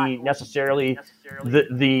to be necessarily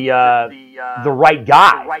the right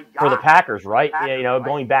guy for the Packers, right?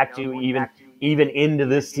 Going back to even even into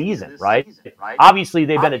this season, right? Obviously,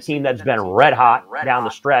 they've been a team that's been red hot down the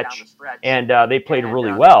stretch, and they played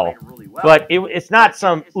really well. But it's not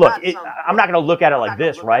some look. I'm not going to look at it like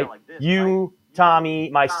this, right? You, Tommy,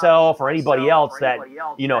 myself, or anybody else that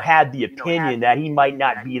had the opinion that he might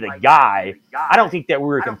not be the guy. I don't think that we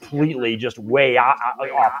were completely just way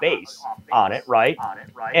off base on it, right?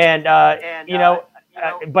 And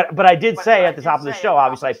but I did say at the top of the show,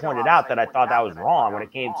 obviously, I pointed out that I thought that was wrong when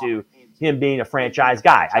it came to him being a franchise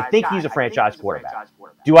guy. I think he's a franchise quarterback.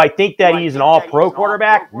 Do I think that he's an all-pro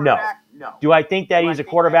quarterback? No. Do I think that he's a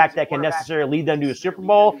quarterback that can necessarily lead them to a Super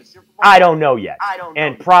Bowl? I don't know yet,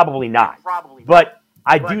 and probably not. But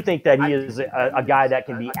I do think that he is a guy that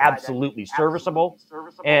can be absolutely serviceable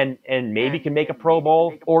and maybe can make a Pro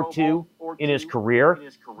Bowl or two in his career.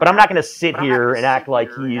 But I'm not going to sit here and act like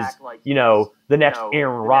he's, the next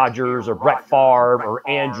Aaron Rodgers or Brett Favre or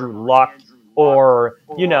Andrew Luck or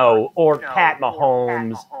Pat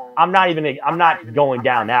Mahomes. I'm not going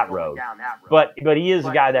down that road. But he is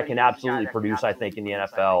a guy that can absolutely produce, I think, in the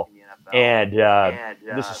NFL. And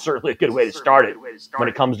this is certainly a good way to start it when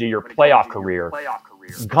it comes to your playoff career,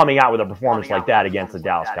 coming out with a performance like that against the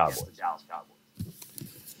Dallas Cowboys.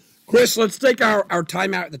 Chris, let's take our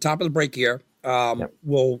timeout at the top of the break here.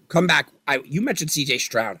 We'll come back. You mentioned C.J.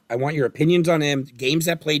 Stroud. I want your opinions on him. Games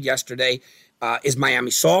that played yesterday. Is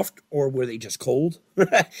Miami soft or were they just cold?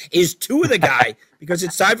 Is Tua the guy? Because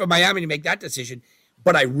it's time for Miami to make that decision.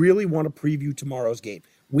 But I really want to preview tomorrow's game.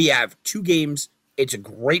 We have 2 games. It's a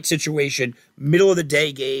great situation. Middle of the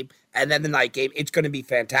day game and then the night game. It's going to be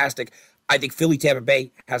fantastic. I think Philly-Tampa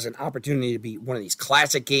Bay has an opportunity to be one of these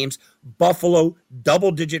classic games. Buffalo,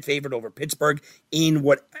 double-digit favorite over Pittsburgh in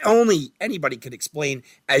what only anybody could explain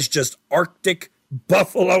as just Arctic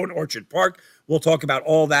Buffalo and Orchard Park. We'll talk about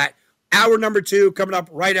all that. Hour number 2 coming up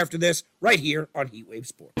right after this, right here on Heatwave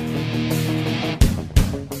Sports.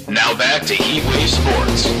 Now back to Heatwave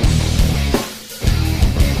Sports.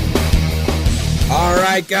 All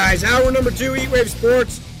right, guys. Hour number 2, Heatwave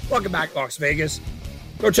Sports. Welcome back, Las Vegas.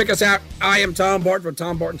 Go check us out. I am Tom Barton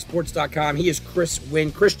from TomBartonSports.com. He is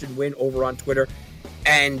Christian Wynn over on Twitter.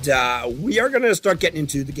 And we are going to start getting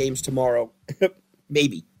into the games tomorrow.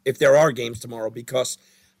 Maybe, if there are games tomorrow, because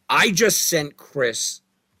I just sent Chris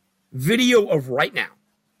video of right now,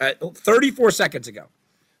 34 seconds ago,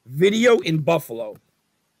 video in Buffalo,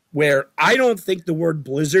 where I don't think the word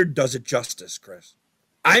blizzard does it justice, Chris.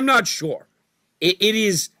 I'm not sure. It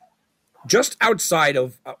is just outside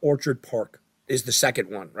of Orchard Park is the second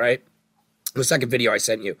one, right? The second video I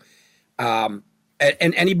sent you. And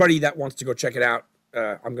anybody that wants to go check it out,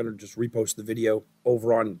 I'm going to just repost the video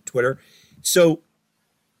over on Twitter. So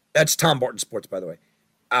that's Tom Barton Sports, by the way.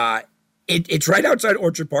 It's right outside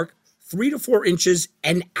Orchard Park. 3 to 4 inches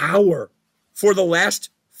an hour for the last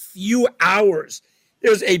few hours.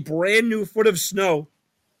 There's a brand new foot of snow.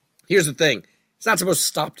 Here's the thing. It's not supposed to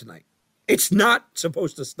stop tonight. It's not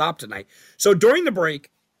supposed to stop tonight. So during the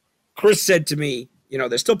break, Chris said to me,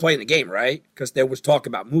 they're still playing the game, right? Because there was talk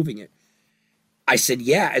about moving it. I said,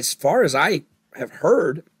 yeah, as far as I have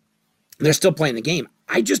heard, they're still playing the game.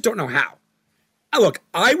 I just don't know how. Look,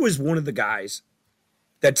 I was one of the guys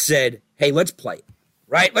that said, hey, let's play it.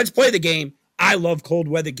 Right? Let's play the game. I love cold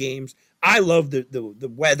weather games. I love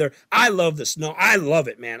the weather. I love the snow. I love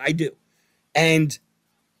it, man. I do. And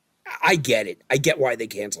I get it. I get why they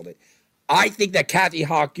canceled it. I think that Kathy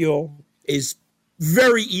Hochul is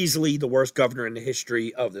very easily the worst governor in the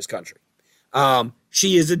history of this country.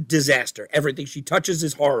 She is a disaster. Everything she touches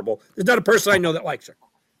is horrible. There's not a person I know that likes her.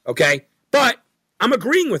 Okay? But I'm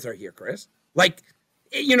agreeing with her here, Chris.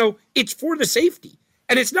 It's for the safety.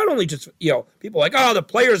 And it's not only just, people like, oh, the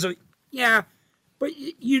players are, yeah, but,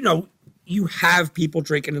 you have people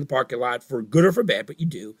drinking in the parking lot for good or for bad, but you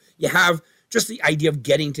do. You have just the idea of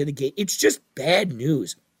getting to the game. It's just bad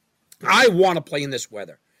news. I want to play in this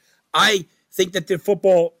weather. I think that the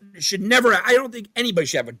football should never, I don't think anybody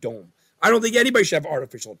should have a dome. I don't think anybody should have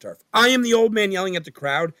artificial turf. I am the old man yelling at the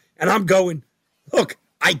crowd, and I'm going, look,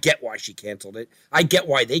 I get why she canceled it. I get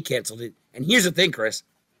why they canceled it. And here's the thing, Chris.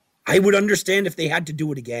 I would understand if they had to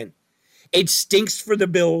do it again. It stinks for the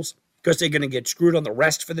Bills because they're going to get screwed on the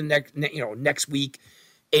rest for the next week.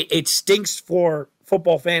 It stinks for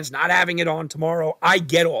football fans not having it on tomorrow. I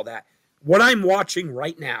get all that. What I'm watching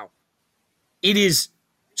right now, it is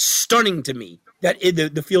stunning to me that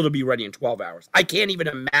the field will be ready in 12 hours. I can't even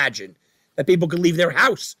imagine that people could leave their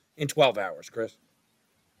house in 12 hours, Chris.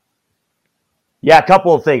 Yeah, a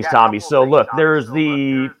couple of things, Tommy. So, look, there's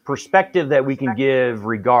the perspective that we can give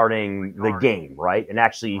regarding the game, right, and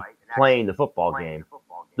actually playing the football game.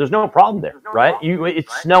 There's no problem there, right?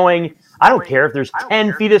 It's snowing. I don't care if there's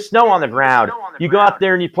 10 feet of snow on the ground. You go out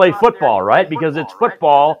there and you play football, right? Because it's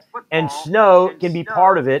football, and snow can be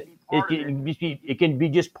part of it. It can be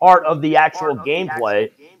just part of the actual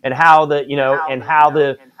gameplay and how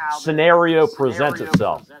the scenario presents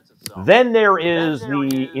itself. Then there is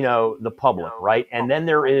the public, right? And then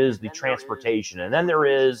there is the transportation, and then there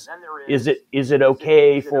is it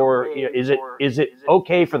okay for is it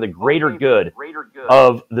okay for the greater good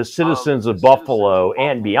of the citizens of Buffalo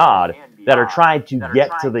and beyond that are trying to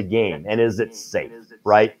get to the game, and is it safe,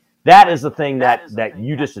 right? That is the thing that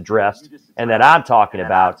you just addressed and that I'm talking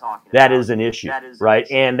about. That is an issue, right?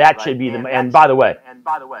 And that should be and by the way,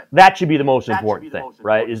 that should be the most important thing,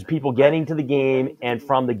 right? Is people getting to the game and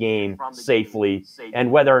from the game safely,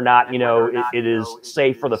 and whether or not, it is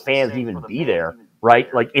safe for the fans to even be there,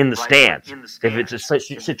 right? Like in the stands. If it's a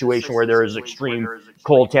situation where there is extreme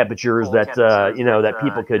cold temperatures that, that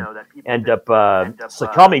people could end up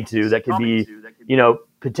succumbing to, that could be,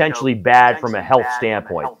 potentially bad from a health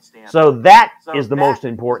standpoint. So that is the most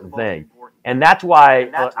important thing. And that's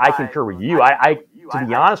why I concur with you. To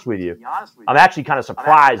be honest with you, I'm actually kind of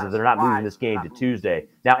surprised that they're not moving this game to Tuesday.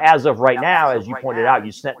 Now, as of right now, as you pointed out,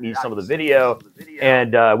 you sent me some of the video,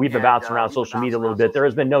 and we've been bouncing around social media a little bit. There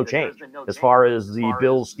has been no change as far as the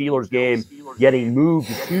Bills-Steelers game getting moved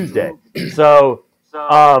to Tuesday. So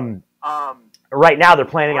right now they're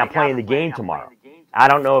planning on playing the game tomorrow. I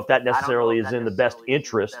don't know if that necessarily is in the best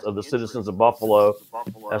interest of the citizens of Buffalo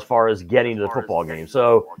as far as getting to the football game.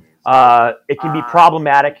 So it can be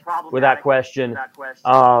problematic without question.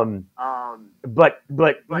 But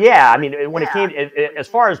yeah, I mean, when it came as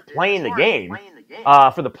far as playing the game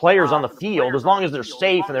for the players on the field, as long as they're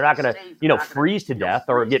safe and they're not going to freeze to death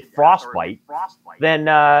or get frostbite, then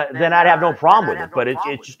I'd have no problem with it. But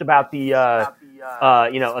it's just about the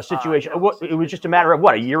a situation. It was just a matter of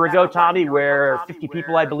a year ago, Tommy, where 50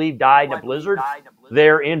 people, I believe, died in a blizzard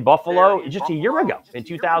there in Buffalo just a year ago in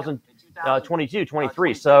 2022,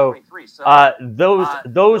 23. So those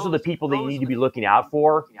are the people that you need to be looking out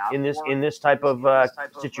for in this type of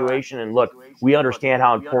situation. And look, we understand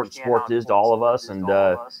how important sports is to all of us, and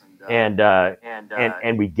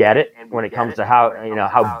we get it when it comes to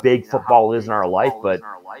how big football is in our life, but.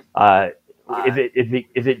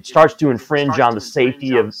 If it starts to infringe on the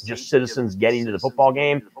safety of just citizens getting to the football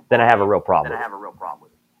game, then I have a real problem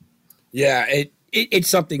with it. Yeah, it's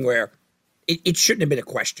something where it shouldn't have been a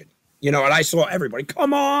question. And I saw everybody,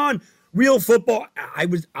 come on, real football.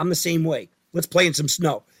 I'm the same way. Let's play in some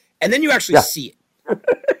snow. And then you actually see it,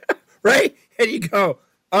 right? And you go,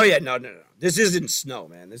 oh, yeah, no. This isn't snow,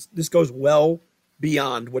 man. This goes well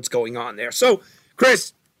beyond what's going on there. So,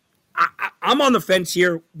 Chris, I'm on the fence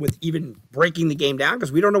here with even breaking the game down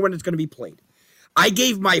because we don't know when it's going to be played. I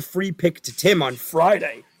gave my free pick to Tim on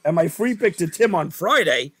Friday, and my free pick to Tim on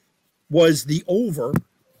Friday was the over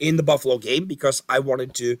in the Buffalo game because I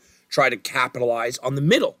wanted to try to capitalize on the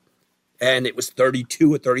middle. And it was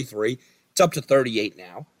 32 or 33. It's up to 38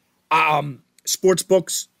 now. Sports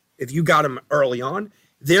books, if you got them early on,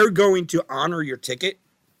 they're going to honor your ticket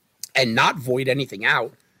and not void anything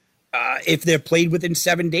out. If they're played within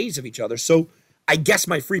 7 days of each other. So I guess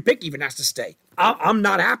my free pick even has to stay. I'm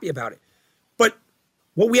not happy about it. But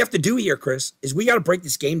what we have to do here, Chris, is we got to break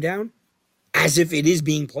this game down as if it is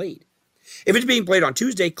being played. If it's being played on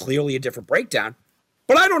Tuesday, clearly a different breakdown.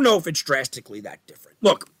 But I don't know if it's drastically that different.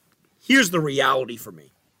 Look, here's the reality for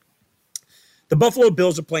me. The Buffalo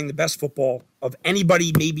Bills are playing the best football of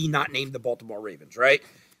anybody maybe not named the Baltimore Ravens, right?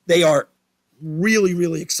 They are really,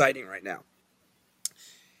 really exciting right now.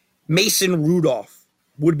 Mason Rudolph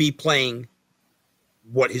would be playing,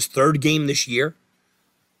 his third game this year,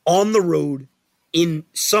 on the road in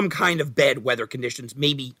some kind of bad weather conditions,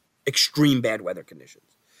 maybe extreme bad weather conditions.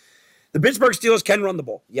 The Pittsburgh Steelers can run the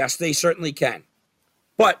ball. Yes, they certainly can.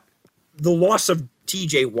 But the loss of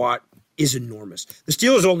T.J. Watt is enormous. The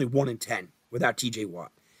Steelers are only 1-10 without T.J.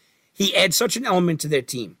 Watt. He adds such an element to their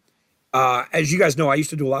team. As you guys know, I used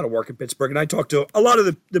to do a lot of work in Pittsburgh, and I talked to a lot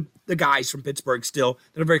of the guys from Pittsburgh still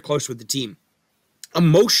that are very close with the team.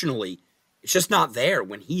 Emotionally, it's just not there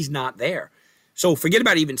when he's not there. So forget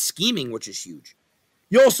about even scheming, which is huge.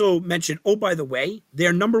 You also mentioned, by the way,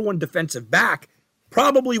 their number one defensive back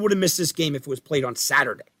probably would have missed this game if it was played on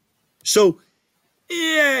Saturday. So,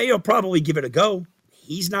 yeah, you'll probably give it a go.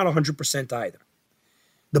 He's not 100% either.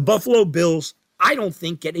 The Buffalo Bills, I don't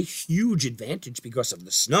think, get a huge advantage because of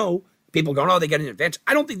the snow. People going, they get an advantage.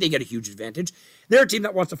 I don't think they get a huge advantage. They're a team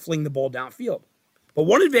that wants to fling the ball downfield. But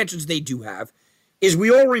one advantage they do have is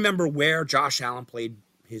we all remember where Josh Allen played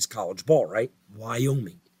his college ball, right?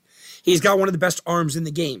 Wyoming. He's got one of the best arms in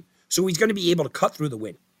the game. So he's going to be able to cut through the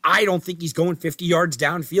wind. I don't think he's going 50 yards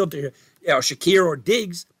downfield to Shakir or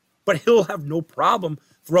Diggs, but he'll have no problem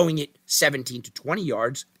throwing it 17 to 20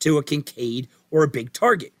 yards to a Kincaid or a big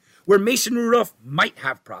target, where Mason Rudolph might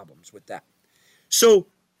have problems with that. So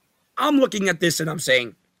I'm looking at this and I'm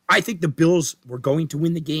saying, I think the Bills were going to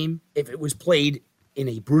win the game if it was played in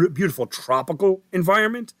a beautiful tropical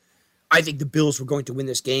environment. I think the Bills were going to win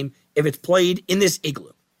this game if it's played in this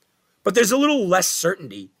igloo. But there's a little less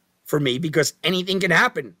certainty for me because anything can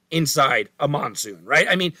happen inside a monsoon, right?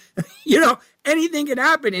 I mean, anything can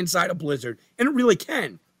happen inside a blizzard, and it really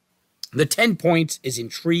can. The 10 points is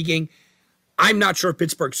intriguing. I'm not sure if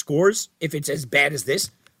Pittsburgh scores if it's as bad as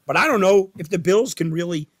this, but I don't know if the Bills can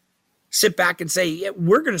really sit back and say, yeah,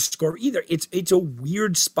 we're going to score either. It's a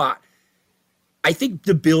weird spot. I think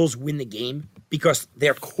the Bills win the game because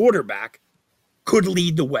their quarterback could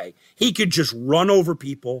lead the way. He could just run over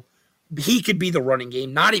people. He could be the running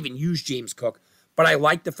game, not even use James Cook. But I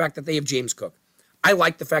like the fact that they have James Cook. I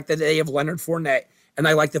like the fact that they have Leonard Fournette. And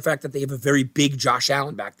I like the fact that they have a very big Josh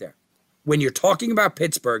Allen back there. When you're talking about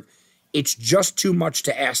Pittsburgh, it's just too much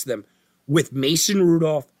to ask them with Mason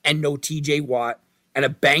Rudolph and no TJ Watt and a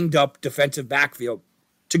banged-up defensive backfield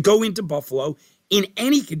to go into Buffalo in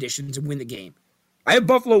any conditions and win the game. I have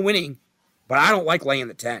Buffalo winning, but I don't like laying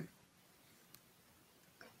the 10.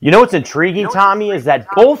 You know what's intriguing, Tommy, is that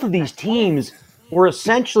both of these teams were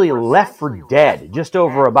essentially left for dead just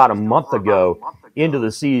over about a month ago into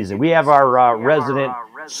the season. We have our resident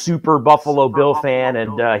super Buffalo Bill fan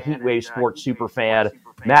and Heatwave Sports super fan,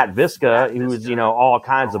 Matt Visca, who's, all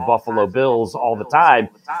kinds of Buffalo Bills all the time.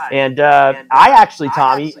 And I actually,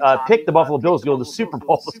 Tommy, picked the Buffalo Bills to go to the Super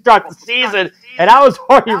Bowl to start the season. And I was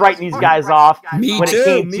already writing these guys off it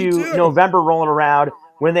came to November rolling around,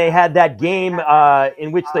 when they had that game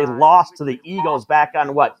in which they lost to the Eagles back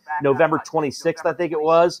on, November 26th, I think it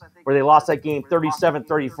was, where they lost that game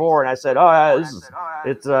 37-34. And I said,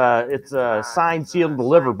 it's a signed, sealed, and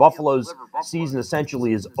delivered. Buffalo's season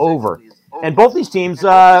essentially is over. And both these teams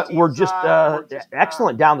were just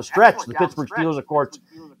excellent down the stretch. The Pittsburgh Steelers, of course,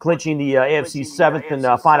 clinching the AFC's seventh and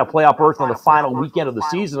final playoff berth on the final weekend of the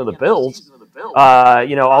season of the Bills.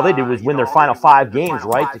 All they did was win their final 5 games,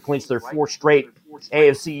 right, to clinch their 4th straight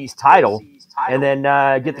AFC East title, and then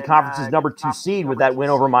get the conference's number 2 seed with that win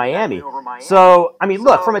over Miami. So,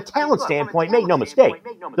 look, from a talent standpoint, make no mistake,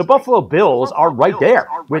 the Buffalo Bills are right there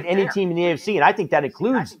with any team in the AFC, and I think that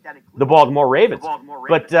includes the Baltimore Ravens.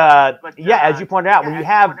 But, as you pointed out, when you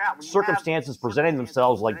have circumstances presenting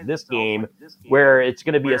themselves like this game, where it's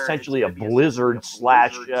going to be essentially a blizzard /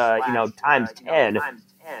 times 10,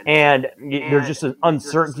 and there's just an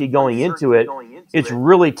uncertainty going into it, it's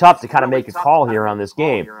really tough to kind of make a call here on this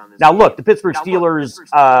game. Now, look, the Pittsburgh Steelers,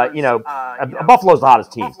 Buffalo's the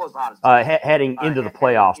hottest team heading into the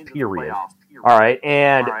playoffs, period. All right,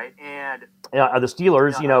 and the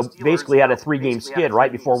Steelers, basically had a 3-game skid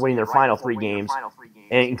right before winning their final 3 games,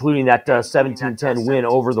 including that 17-10 win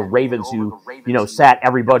over the Ravens, who, sat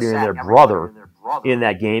everybody and their brother in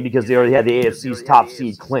that game because they already had the AFC's top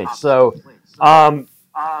seed clinched. So, and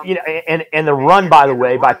the run, by the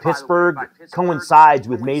way, by Pittsburgh coincides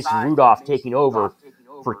with Mason Rudolph taking over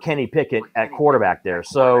for Kenny Pickett at quarterback there.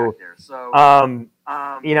 So,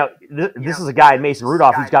 this is a guy, Mason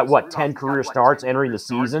Rudolph, who's got, 10 career starts entering the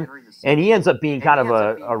season, and he ends up being kind of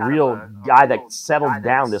a real guy that settled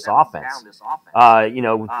down this offense.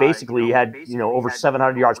 Basically had, over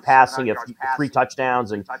 700 yards passing, 3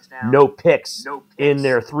 touchdowns, and no picks in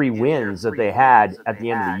their 3 wins that they had at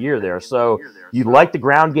the end of the year there. So you like the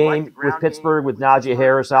ground game with Pittsburgh, with Najee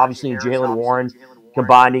Harris, obviously, and Jalen Warren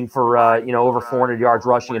combining for, over 400 yards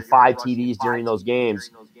rushing and 5 TDs during those games.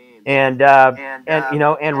 And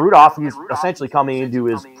Rudolph, who's essentially coming into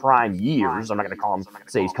his prime years. I'm not going to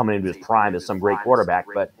say he's coming into his prime as some great quarterback,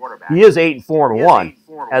 but he is 8-4-1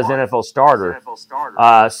 as an NFL starter.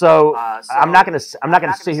 So I'm not going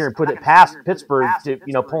to sit here and put it past Pittsburgh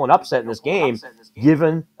to pull an upset in this game,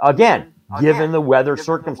 given the weather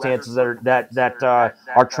circumstances that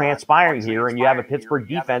are transpiring here, and you have a Pittsburgh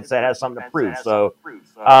defense that has something to prove. So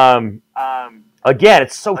again,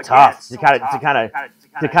 it's so tough to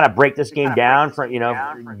kind of break this game down for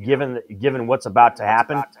given what's about to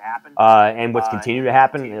happen and what's continued to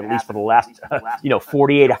happen, at least for the last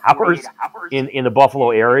 48 hours in the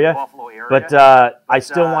Buffalo area. But I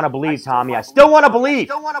still want to believe, Tommy. I still want to believe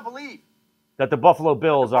that the Buffalo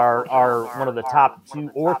Bills are one of the top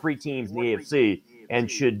 2 or 3 teams in the AFC and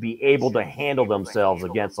should be able to handle themselves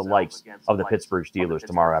against the likes of the Pittsburgh Steelers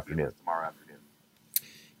tomorrow afternoon.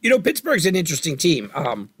 Pittsburgh's an interesting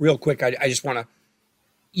team. Real quick, I just want to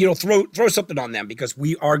throw something on them because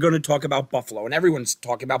we are going to talk about Buffalo, and everyone's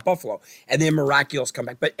talking about Buffalo and their miraculous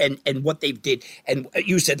comeback. But and what they did, and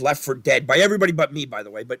you said left for dead by everybody but me, by the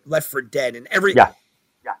way. But left for dead and yeah.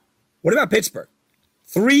 What about Pittsburgh?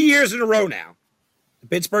 3 years in a row now, the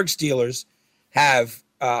Pittsburgh Steelers have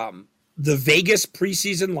the Vegas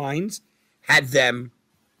preseason lines had them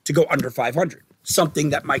to go under 500, something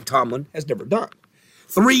that Mike Tomlin has never done.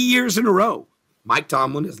 3 years in a row, Mike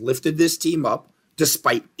Tomlin has lifted this team up.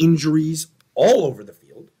 Despite injuries all over the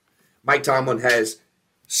field, Mike Tomlin has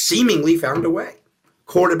seemingly found a way.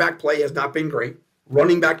 Quarterback play has not been great.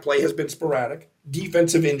 Running back play has been sporadic.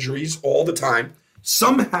 Defensive injuries all the time.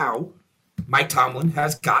 Somehow, Mike Tomlin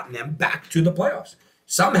has gotten them back to the playoffs.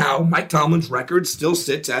 Somehow, Mike Tomlin's record still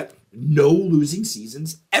sits at no losing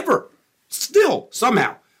seasons ever. Still,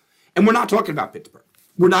 somehow. And we're not talking about Pittsburgh.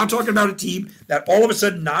 We're not talking about a team that all of a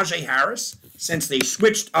sudden Najee Harris, since they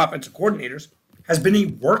switched offensive coordinators, has been a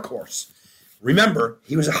workhorse. Remember,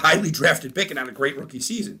 he was a highly drafted pick and had a great rookie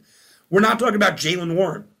season. We're not talking about Jalen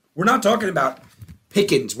Warren. We're not talking about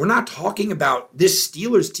Pickens. We're not talking about this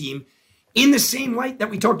Steelers team in the same light that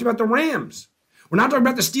we talked about the Rams. We're not talking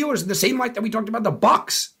about the Steelers in the same light that we talked about the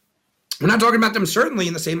Bucks. We're not talking about them certainly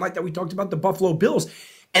in the same light that we talked about the Buffalo Bills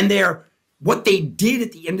and what they did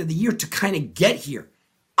at the end of the year to kind of get here.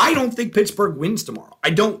 I don't think Pittsburgh wins tomorrow. I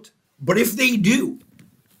don't. But if they do,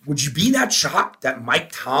 would you be that shocked that Mike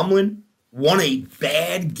Tomlin won a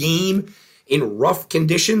bad game in rough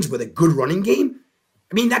conditions with a good running game?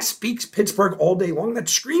 I mean, that speaks Pittsburgh all day long. That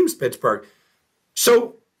screams Pittsburgh.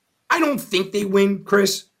 So I don't think they win,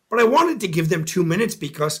 Chris, but I wanted to give them 2 minutes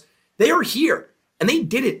because they are here, and they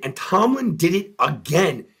did it, and Tomlin did it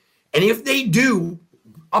again. And if they do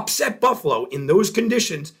upset Buffalo in those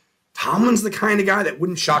conditions, Tomlin's the kind of guy that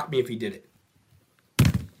wouldn't shock me if he did it.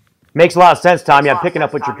 Makes a lot of sense, Tommy. I'm picking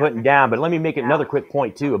up what you're putting down, but let me make another quick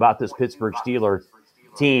point, too, about this Pittsburgh Steelers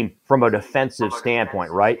team from a defensive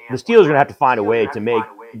standpoint, right? The Steelers are going to have to find a way to make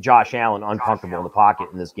Josh Allen uncomfortable in the pocket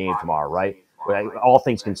in this game tomorrow, right? All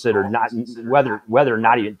things considered, not whether or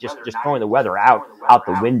not even just throwing the weather out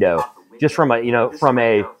the window. Just from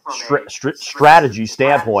a strategy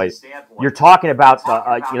standpoint, you're talking about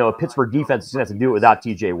a Pittsburgh defense is going to have to do it without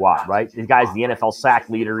T.J. Watt, right? The guy's the NFL sack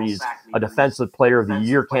leader. He's a defensive player of the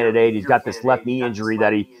year candidate. He's got this left knee injury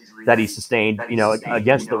that he sustained,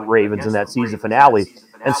 against the Ravens in that season finale.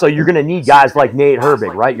 And so you're going to need guys like Nate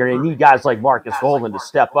Herbig, right? You're going to need guys like Marcus Golden to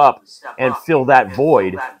step up and fill that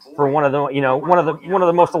void for one of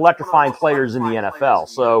the most electrifying players in the NFL.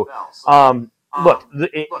 So. Look,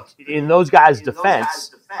 in those guys'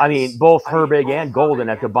 defense, I mean, both Herbig and Golden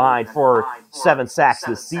have combined for 7 sacks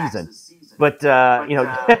this season. But,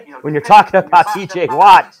 when you're talking about T.J.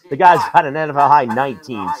 Watt, the guy's got an NFL high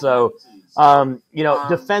 19. So,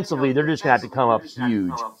 defensively, they're just going to have to come up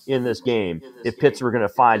huge in this game if Pittsburgh are going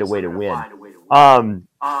to find a way to win.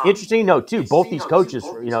 Interesting note, too, both these coaches,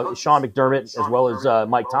 Sean McDermott as well as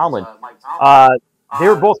Mike Tomlin, they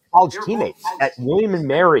were both college teammates at William &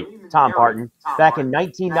 Mary, Tom Barton, back in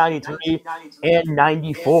 1993 and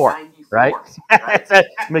 94, right?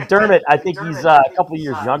 McDermott, I think he's a couple of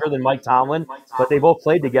years younger than Mike Tomlin, but they both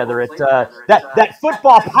played together at that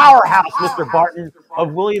football powerhouse, Mr. Barton,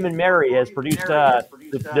 of William & Mary has produced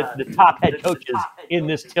the top head coaches in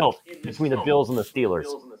this tilt between the Bills and the Steelers.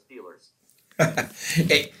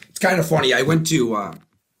 Hey, it's kind of funny. I went to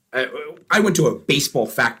a baseball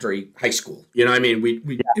factory high school. You know what I mean?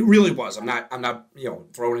 It really was. I'm not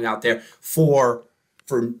throwing it out there for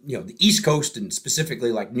the East Coast and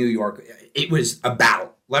specifically like New York. It was a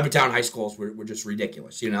battle. Levittown high schools were just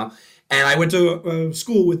ridiculous, And I went to a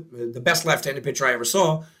school with the best left-handed pitcher I ever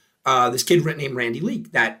saw, this kid named Randy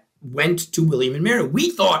Leake that went to William & Mary.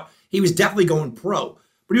 We thought he was definitely going pro,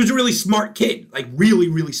 but he was a really smart kid, like really,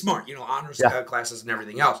 really smart, honors classes and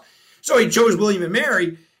everything else. So he chose William &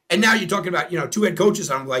 Mary. And now you're talking about, 2 head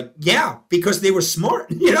coaches. I'm like, yeah, because they were smart,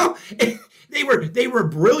 They were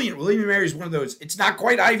brilliant. William & Mary is one of those. It's not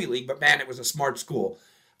quite Ivy League, but man, it was a smart school.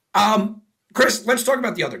 Chris, let's talk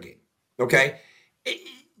about the other game, okay?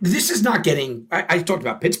 This is not getting, I talked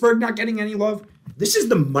about Pittsburgh not getting any love. This is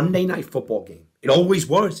the Monday Night Football game. It always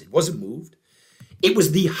was. It wasn't moved. It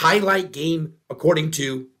was the highlight game, according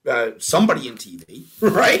to somebody in TV,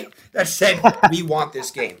 right? That said, we want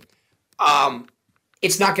this game.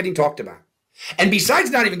 It's not getting talked about. And besides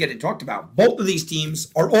not even getting talked about, both of these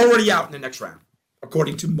teams are already out in the next round,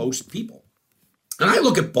 according to most people. And I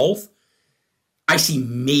look at both, I see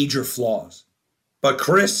major flaws. But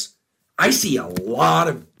Chris, I see a lot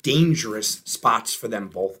of dangerous spots for them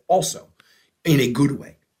both also, in a good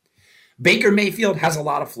way. Baker Mayfield has a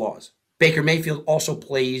lot of flaws. Baker Mayfield also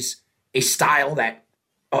plays a style that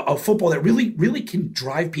a football that really, really can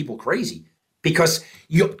drive people crazy because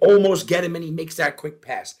you almost get him and he makes that quick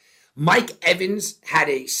pass. Mike Evans had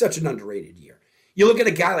such an underrated year. You look at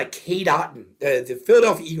a guy like Cade Otton, the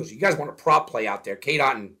Philadelphia Eagles. You guys want a prop play out there. Cade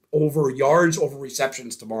Otton over yards, over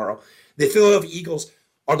receptions tomorrow. The Philadelphia Eagles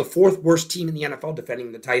are the 4th worst team in the NFL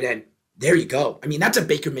defending the tight end. There you go. I mean, that's a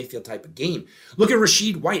Baker Mayfield type of game. Look at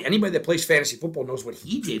Rashid White. Anybody that plays fantasy football knows what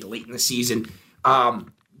he did late in the season,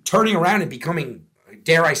 turning around and becoming,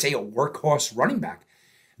 dare I say, a workhorse running back.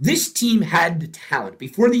 This team had the talent.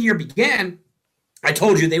 Before the year began, I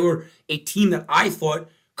told you they were a team that I thought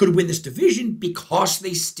could win this division because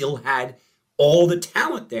they still had all the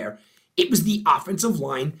talent there. It was the offensive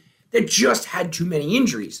line that just had too many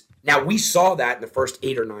injuries. Now, we saw that in the first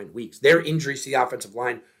 8 or 9 weeks. Their injuries to the offensive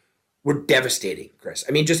line were devastating, Chris.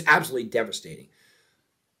 I mean, just absolutely devastating.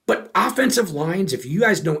 But offensive lines, if you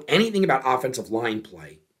guys know anything about offensive line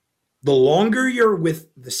play, the longer you're with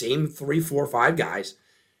the same 3, 4, 5 guys,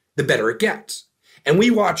 the better it gets. And we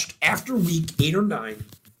watched after week 8 or 9,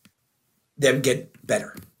 them get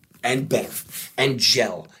better and better and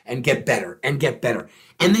gel and get better and get better.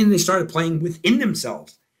 And then they started playing within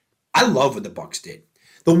themselves. I love what the Bucs did.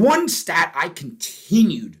 The one stat I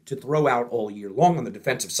continued to throw out all year long on the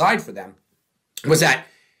defensive side for them was that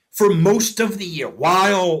for most of the year,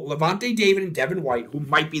 while Levante David and Devin White, who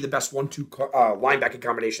might be the best 1-2 linebacker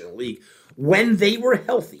combination in the league, when they were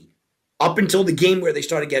healthy, up until the game where they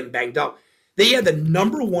started getting banged up, they had the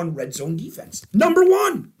number 1 red zone defense. Number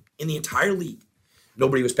 1 in the entire league.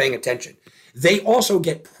 Nobody was paying attention. They also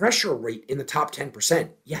get pressure rate in the top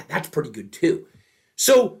 10%. Yeah, that's pretty good too.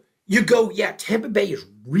 So you go, yeah, Tampa Bay is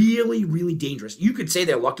really, really dangerous. You could say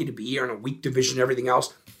they're lucky to be here in a weak division and everything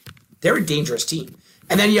else. They're a dangerous team.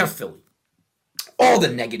 And then you have Philly. All the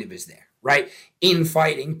negative is there, right?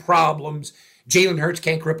 Infighting, problems. Jalen Hurts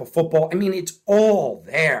can't grip a football. I mean, it's all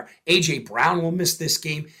there. A.J. Brown will miss this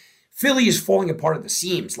game. Philly is falling apart at the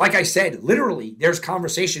seams. Like I said, literally, there's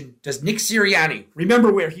conversation. Does Nick Sirianni,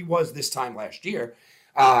 remember where he was this time last year,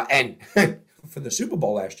 and for the Super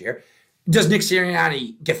Bowl last year, does Nick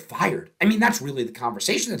Sirianni get fired? I mean, that's really the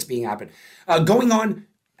conversation that's being happened. Going on,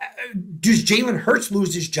 does Jalen Hurts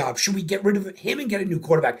lose his job? Should we get rid of him and get a new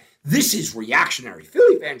quarterback? This is reactionary.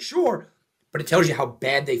 Philly fans, sure, but it tells you how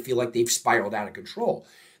bad they feel like they've spiraled out of control.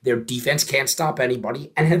 Their defense can't stop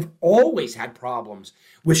anybody and have always had problems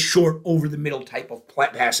with short, over-the-middle type of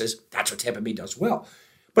passes. That's what Tampa Bay does well.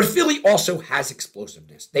 But Philly also has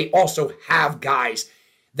explosiveness. They also have guys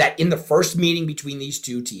that in the first meeting between these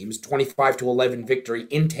two teams, 25-11 victory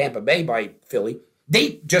in Tampa Bay by Philly,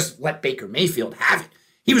 they just let Baker Mayfield have it.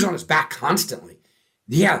 He was on his back constantly.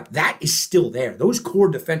 Yeah, that is still there. Those core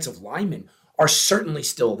defensive linemen are certainly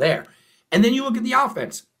still there. And then you look at the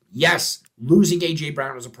offense. Yes, losing A.J.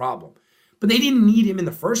 Brown is a problem. But they didn't need him in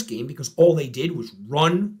the first game because all they did was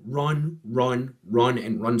run,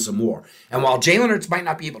 and run some more. And while Jalen Hurts might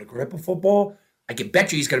not be able to grip a football, I can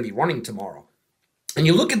bet you he's going to be running tomorrow. And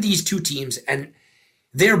you look at these two teams, and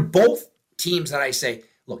they're both teams that I say,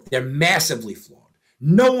 look, they're massively flawed.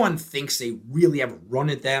 No one thinks they really have a run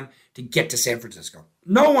at them to get to San Francisco.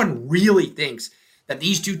 No one really thinks that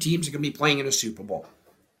these two teams are going to be playing in a Super Bowl.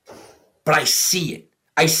 But I see it.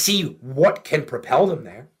 I see what can propel them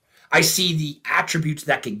there. I see the attributes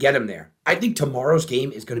that can get them there. I think tomorrow's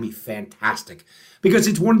game is going to be fantastic because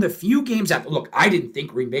it's one of the few games that, look, I didn't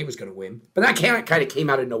think Green Bay was going to win, but that kind of came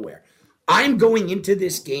out of nowhere. I'm going into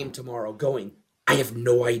this game tomorrow I have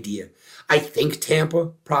no idea. I think Tampa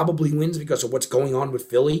probably wins because of what's going on with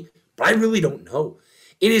Philly, but I really don't know.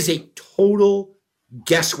 It is a total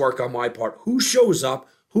guesswork on my part. Who shows up?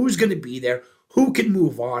 Who's going to be there? Who can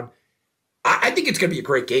move on? I think it's going to be a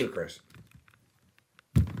great game, Chris.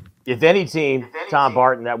 If any team, Tom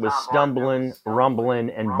Barton, that was stumbling, rumbling,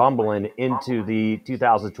 and bumbling into the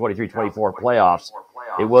 2023-24 playoffs,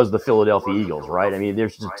 it was the Philadelphia Eagles, right? I mean,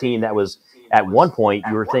 there's just a team that was, at one point,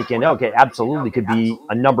 you were thinking, okay, absolutely could be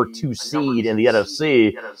a number 2 seed in the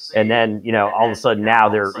NFC, and then, all of a sudden now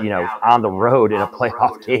they're, on the road in a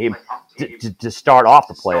playoff game to start off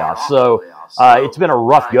the playoffs. So it's been a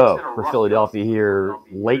rough go for Philadelphia here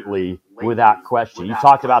lately, without question. You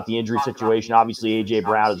talked about the injury situation. Obviously, A.J.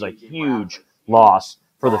 Brown is a huge loss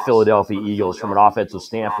for the Philadelphia Eagles from an offensive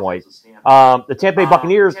standpoint. The Tampa Bay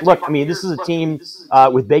Buccaneers, look, I mean, this is a team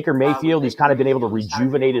with Baker Mayfield. He's kind of been able to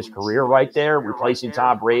rejuvenate his career right there, replacing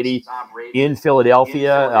Tom Brady in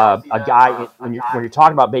Philadelphia. A guy, when you're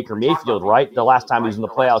talking about Baker Mayfield, right, the last time he was in the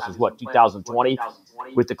playoffs was, 2020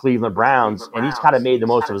 with the Cleveland Browns, and he's kind of made the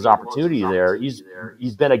most of his opportunity there. He's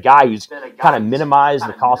been a guy who's kind of minimized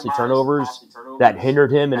the costly turnovers that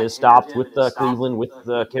hindered him in his stops with Cleveland, with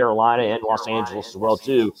Carolina, and Los Angeles as well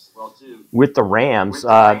too. With the Rams,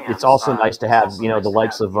 it's also nice to have the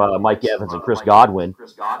likes of Mike Evans and Chris Godwin,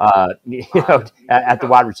 at the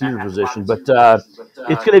wide receiver position. But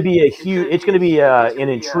it's going to be an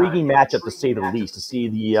intriguing matchup to say the least. To see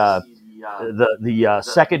the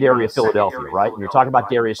secondary of Philadelphia, right? When you're talking about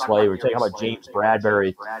Darius Slay, we're talking about James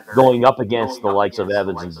Bradbury going up against the likes of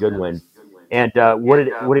Evans and Goodwin, and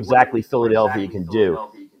what exactly Philadelphia can do.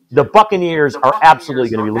 The Buccaneers are absolutely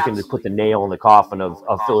going to be looking to put the nail in the coffin of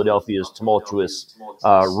Philadelphia's tumultuous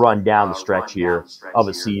run down the stretch here of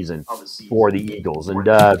a season for the Eagles. And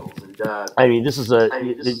I mean,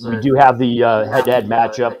 we do have the head-to-head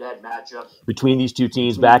matchup between these two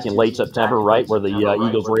teams back in late September, right, where the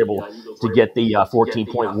Eagles were able to get the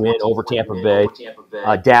 14-point win over Tampa Bay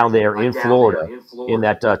down there in Florida in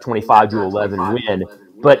that 25-11 win.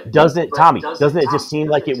 But doesn't it just seem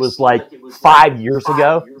like it was like 5 years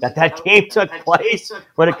ago that game took place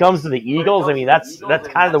when it comes to the Eagles? I mean, that's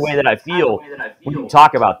kind of the way that I feel when you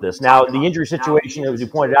talk about this. Now, the injury situation, as you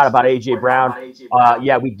pointed out about A.J. Brown,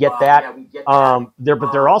 we get that.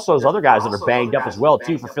 But there are also those other guys that are banged up as well,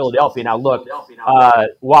 too, for Philadelphia. Now, look,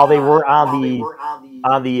 while they were on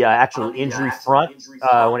the actual injury front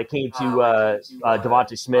when it came to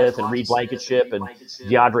Devontae Smith and Reed Blankenship and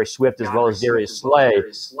DeAndre Swift as well as Darius Slay,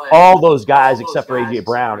 all those guys except for A.J.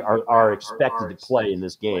 Brown are expected to play in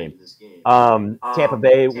this game. Tampa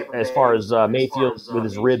Bay, as far as Mayfield with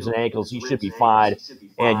his ribs and ankles, he should be fine.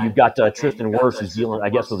 And you've got Tristan Wirfs who's dealing, I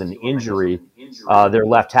guess, with an injury, their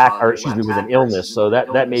left tackle, with an illness. So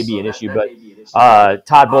that may be an issue. But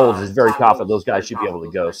Todd Bowles is very confident those guys should be able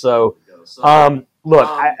to go. So, look,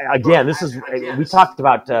 we talked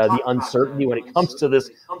about the uncertainty when it comes to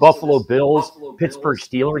this Buffalo Bills-Pittsburgh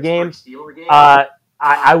Steelers game.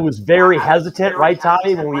 I was very hesitant, right,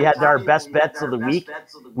 Tommy, when we had our best bets of the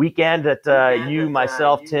weekend that you,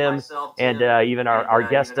 myself, Tim, and even our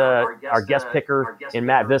guest picker in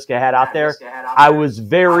Matt Visca had out there. I was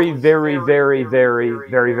very, very, very, very,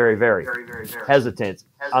 very, very, very hesitant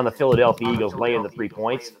on the Philadelphia Eagles laying the 3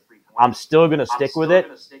 points. I'm still going to stick with it,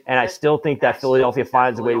 and I still think that Philadelphia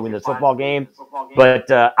finds a way to win this football game. But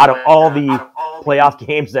out of all the playoff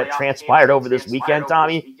games that transpired over this weekend,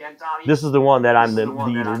 Tommy, this is the one that I'm the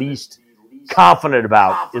least confident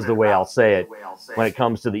about, is the way I'll say it, when it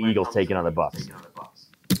comes to the Eagles taking on the Bucs.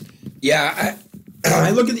 Yeah,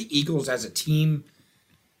 I look at the Eagles as a team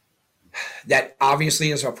that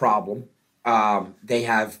obviously is a problem. They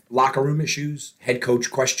have locker room issues, head coach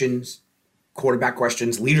questions, quarterback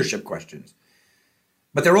questions, leadership questions.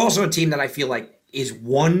 But they're also a team that I feel like is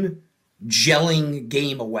one gelling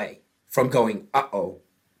game away from going,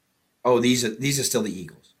 these are still the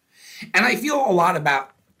Eagles. And I feel a lot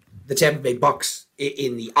about the Tampa Bay Bucs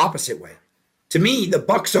in the opposite way. To me, the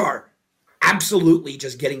Bucs are absolutely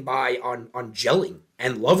just getting by on gelling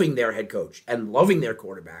and loving their head coach and loving their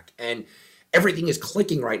quarterback. And everything is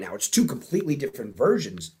clicking right now. It's two completely different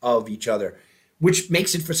versions of each other, which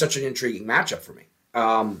makes it for such an intriguing matchup for me.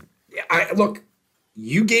 Look,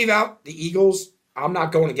 you gave out the Eagles. I'm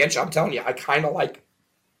not going against you. I'm telling you, I kind of like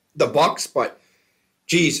the Bucs, but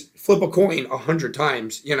geez, flip a coin 100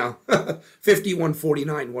 times,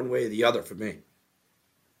 51-49 one way or the other for me.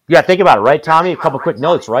 Yeah, think about it, right, Tommy? A couple quick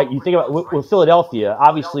notes, right? You think about with Philadelphia,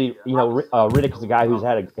 obviously, Riddick is a guy who's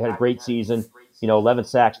had a great season, 11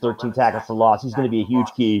 sacks, 13 tackles for loss. He's going to be a huge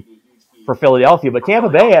key for Philadelphia. But Tampa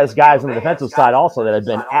Bay has guys on the defensive side also that have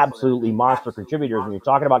been absolutely monster contributors. When you're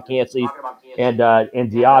talking about Kancey and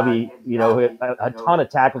Diaby, a ton of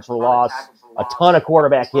tackles for loss, a ton of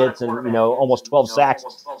quarterback hits, and almost 12 sacks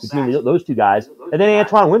between those two guys. And then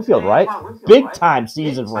Antoine Winfield, right? Big time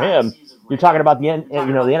season for him. You're talking about the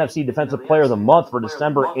NFC Defensive Player of the Month for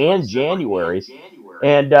December and January.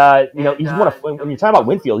 And he's when you're talking about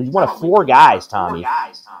Winfield, he's one of 4 guys, Tommy,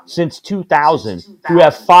 since 2000 who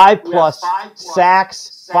have 5+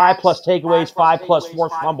 sacks, 5+ takeaways, 5+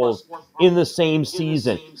 forced fumbles in the same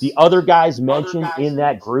season. The other guys mentioned in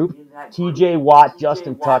that group, T.J. Watt,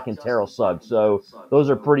 Justin Tuck, and Terrell Suggs. So those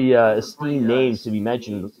are pretty esteemed names to be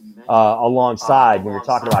mentioned alongside when you're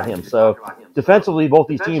talking about him. So defensively, both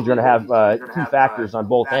these teams are going to have key factors on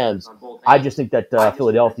both ends. I just think that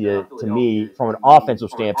Philadelphia, to me, from an offensive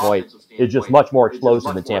standpoint, is just much more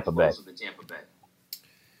explosive than Tampa Bay.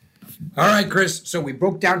 All right, Chris. So we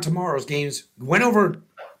broke down tomorrow's games. We went over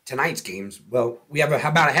tonight's games. Well, we have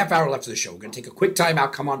about a half hour left of the show. We're going to take a quick time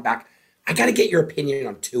out. Come on back. I got to get your opinion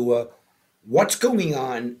on Tua. What's going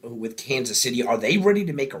on with Kansas City? Are they ready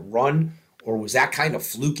to make a run, or was that kind of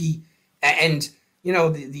fluky? And,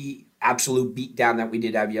 the absolute beatdown that we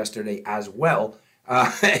did have yesterday as well.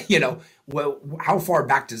 Well, how far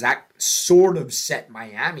back does that sort of set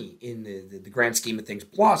Miami in the grand scheme of things?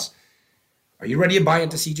 Plus, are you ready to buy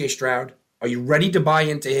into C.J. Stroud? Are you ready to buy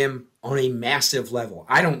into him on a massive level?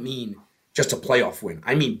 I don't mean just a playoff win.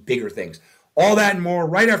 I mean bigger things. All that and more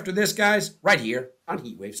right after this, guys, right here on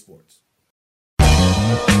Heatwave Sports.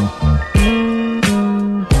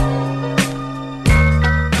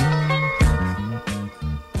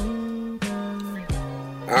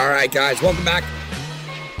 All right, guys, welcome back.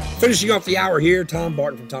 Finishing off the hour here, Tom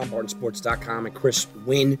Barton from TomBartonSports.com and Chris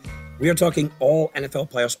Wynn. We are talking all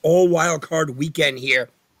NFL playoffs, all wild card weekend here.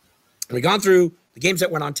 We've gone through the games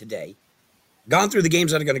that went on today, gone through the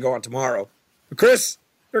games that are going to go on tomorrow. But Chris,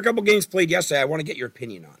 there are a couple games played yesterday I want to get your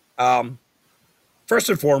opinion on. First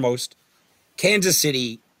and foremost, Kansas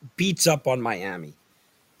City beats up on Miami.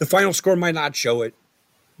 The final score might not show it,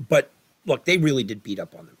 but look, they really did beat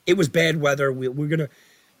up on them. It was bad weather. We're going to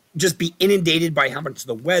just be inundated by how much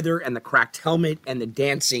the weather and the cracked helmet and the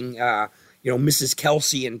dancing, Mrs.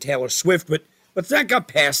 Kelsey and Taylor Swift. But that got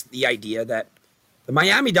past the idea that the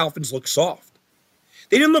Miami Dolphins look soft.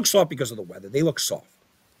 They didn't look soft because of the weather. They looked soft.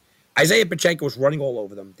 Isaiah Pacheco was running all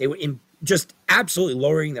over them. They were just absolutely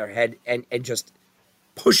lowering their head and just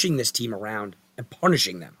pushing this team around and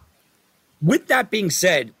punishing them. With that being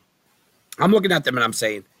said, I'm looking at them and I'm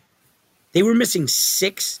saying they were missing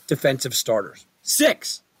 6 defensive starters.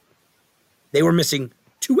 6. They were missing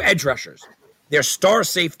 2 edge rushers, their star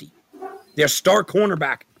safety, their star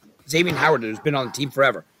cornerback, Xavier Howard, who's been on the team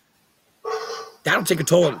forever. That'll take a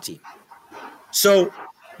toll on the team. So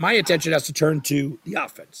my attention has to turn to the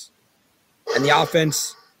offense. And the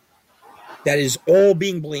offense that is all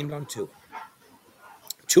being blamed on Tua.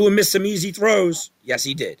 Tua missed some easy throws. Yes,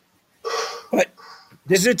 he did. But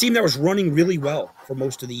this is a team that was running really well for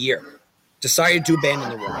most of the year. Decided to abandon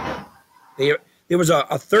the run. There was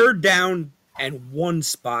a third down and 1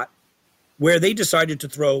 spot where they decided to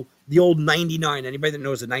throw the old 99. Anybody that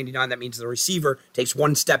knows the 99, that means the receiver takes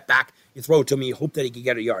 1 step back, you throw it to him, you hope that he can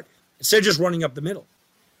get a yard. Instead of just running up the middle.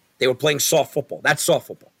 They were playing soft football. That's soft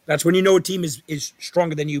football. That's when you know a team is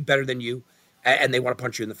stronger than you, better than you, and they want to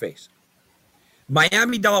punch you in the face.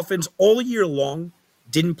 Miami Dolphins all year long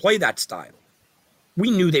didn't play that style.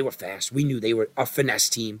 We knew they were fast. We knew they were a finesse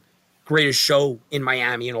team. Greatest show in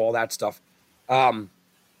Miami and all that stuff. But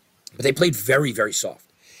they played very, very soft.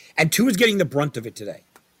 And Tua is getting the brunt of it today.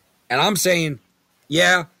 And I'm saying,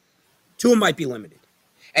 yeah, Tua might be limited.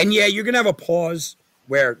 And yeah, you're going to have a pause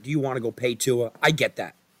where do you want to go pay Tua? I get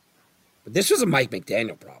that. But this was a Mike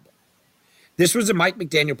McDaniel problem. This was a Mike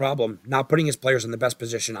McDaniel problem, not putting his players in the best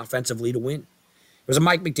position offensively to win. It was a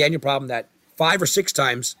Mike McDaniel problem that 5 or 6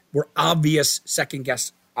 times were obvious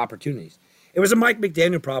second-guess opportunities. It was a Mike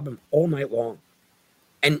McDaniel problem all night long.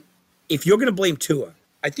 And if you're going to blame Tua,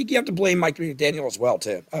 I think you have to blame Mike McDaniel as well,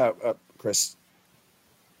 too, Chris.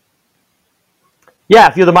 Yeah,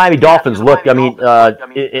 if you're the Miami Dolphins, look, I mean,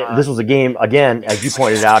 this was a game, again, as you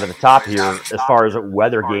pointed out at the top here, as far as a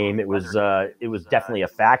weather game, it was definitely a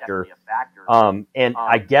factor. And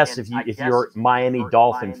I guess if you're a Miami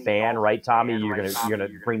Dolphin fan, right, Tommy, you're gonna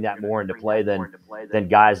bring that more into play than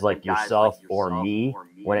guys like yourself or me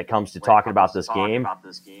when it comes to talking about this game.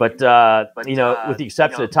 But with the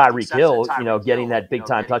exception of Tyreek Hill, getting that big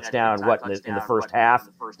time touchdown, in the first half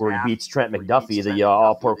where he beats Trent McDuffie, the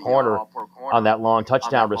all-pro corner, on that long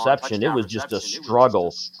touchdown reception, it was just a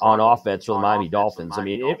struggle on offense for the Miami Dolphins. I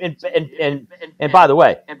mean, and by the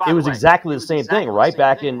way, it was exactly the same thing right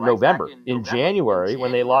back in November. In January,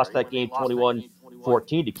 when they lost that game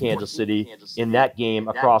 21-14 to Kansas City in that game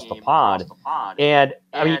across the pond. And,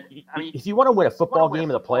 I mean, if you want to win a football game in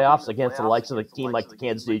the playoffs against the likes of a team like the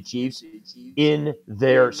Kansas City Chiefs in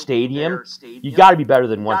their stadium, you got to be better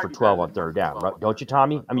than 1 for 12 on third down, right? Don't you,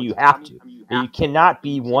 Tommy? I mean, you have to. You cannot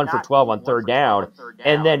be 1 for 12 on third down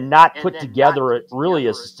and then not put together really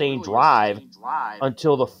a sustained drive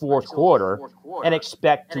until the fourth quarter and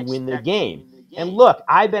expect to win the game. And look,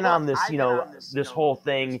 I've been on this, this whole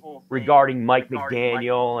thing regarding Mike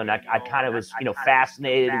McDaniel, and I kind of was,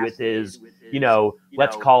 fascinated with his,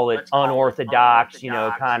 let's call it unorthodox,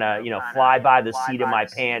 kind of, fly by the seat of my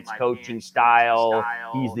pants coaching style.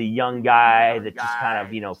 He's the young guy that just kind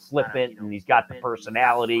of, flippant, and he's got the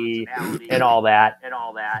personality and all that.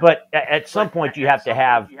 But at some point you have to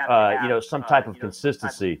have, some type of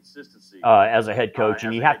consistency as a head coach,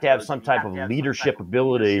 and you have to have some type of leadership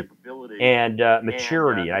ability and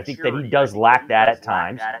maturity. And I think that he does lack that at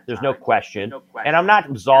times. There's no question. And I'm not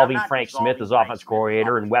absolving Frank Smith as offense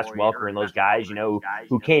coordinator and Wes Welker and those guys,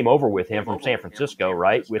 who came over with him from San Francisco,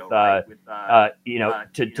 right? With,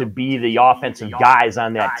 to be the offensive guys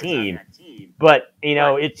on that team. But,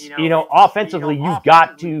 it's, offensively, you've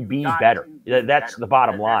got to be better. That's the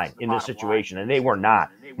bottom line in this situation. And they were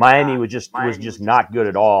not. Miami was just not good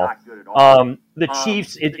at all. The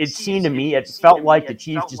Chiefs, it seemed to me, it felt like the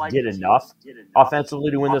Chiefs just did enough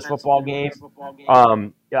offensively to win this football game.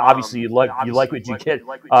 Obviously, you like what you get.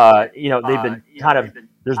 They've been kind of,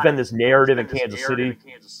 there's been this narrative in Kansas City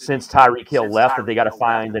since Tyreek Hill left that they got to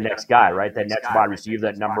find the next guy, right? That next wide receiver,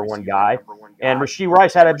 that number one guy. And Rashee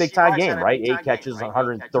Rice had a big-time game, right? 8 catches,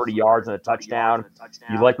 130 yards, and a touchdown.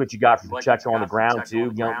 You like what you got from Pacheco on the ground,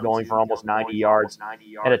 too, going for almost 90 yards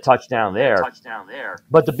and a touchdown there.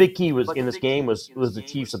 But the big key in this game was the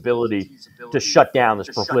Chiefs' ability to shut down this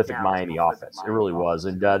prolific Miami offense. It really was.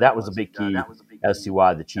 And that was a big key as to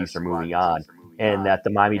why the Chiefs are moving on. And that the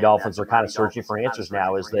Miami Dolphins are kind of searching for answers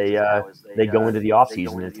now as they go into the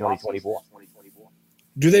offseason in 2024.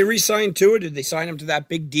 Do they re-sign Tua? Did they sign him to that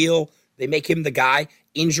big deal? They make him the guy.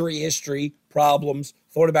 Injury history, problems,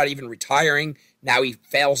 thought about even retiring. Now he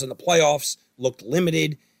fails in the playoffs, looked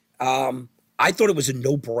limited. I thought it was a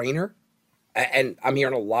no-brainer. And I'm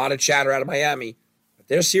hearing a lot of chatter out of Miami. But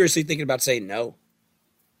they're seriously thinking about saying no.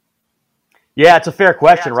 Yeah, it's a fair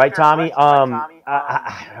question, right, Tommy? When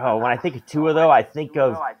I think of Tua, though, I think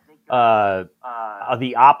of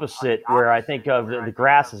the opposite, where I think of the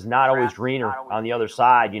grass is not always greener on the other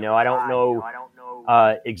side. I don't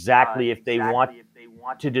know exactly if they want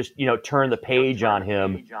to just turn the page on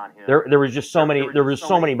him. There was just so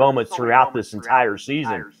many moments throughout this entire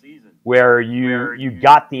season where you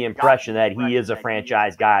got the impression that he is a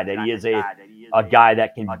franchise guy, that he is a guy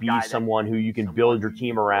that can be someone who you can build your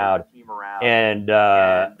team around. And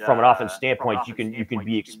from an offense standpoint, you can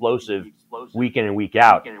be explosive week in and week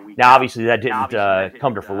out. Now, obviously, that didn't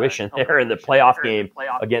come to fruition there in the playoff game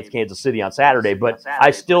against Kansas City on Saturday. But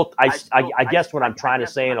I guess what I'm trying to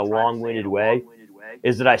say in a long-winded way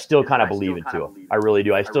is that I still kind of believe in Tua. I really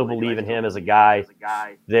do. I still believe in him as a guy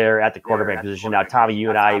there at the quarterback position. Now, Tommy, you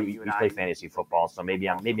and I, we play fantasy football, so maybe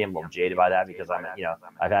I'm a little jaded by that because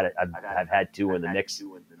I've had Tua in the mix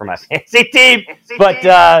for my fantasy team. But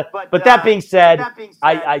that being said,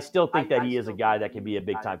 I still think that he is a guy that can be a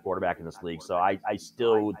big time quarterback in this league. So I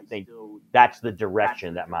still would think that's the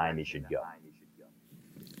direction that Miami should go.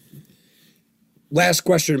 Last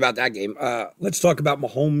question about that game. Let's talk about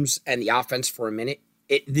Mahomes and the offense for a minute.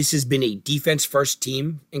 This has been a defense-first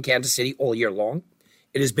team in Kansas City all year long.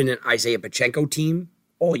 It has been an Isaiah Pacheco team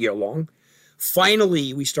all year long.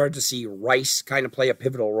 Finally, we started to see Rice kind of play a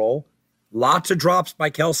pivotal role. Lots of drops by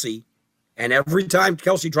Kelsey. And every time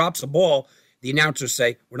Kelsey drops a ball, the announcers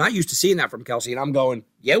say, we're not used to seeing that from Kelsey. And I'm going,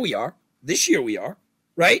 yeah, we are. This year we are.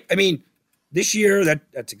 Right? I mean, this year,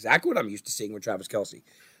 that's exactly what I'm used to seeing with Travis Kelsey.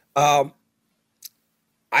 I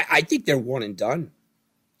think they're one and done.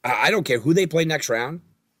 I don't care who they play next round.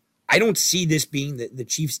 I don't see this being the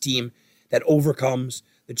Chiefs team that overcomes,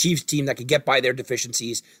 the Chiefs team that could get by their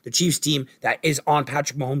deficiencies, the Chiefs team that is on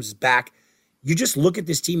Patrick Mahomes' back. You just look at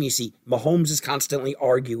this team, you see Mahomes is constantly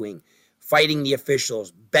arguing, fighting the officials,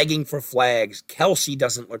 begging for flags. Kelsey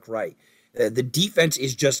doesn't look right. The defense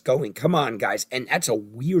is just going, come on, guys. And that's a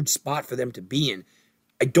weird spot for them to be in.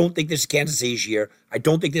 I don't think this is Kansas City's year. I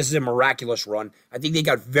don't think this is a miraculous run. I think they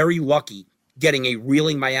got very lucky getting a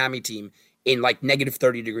reeling Miami team in like negative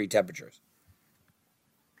 30-degree temperatures.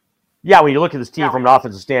 Yeah, when you look at this team from an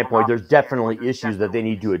offensive standpoint, there's definitely issues that they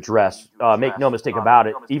need to address. Make no mistake about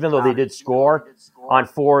it. Even though they did score on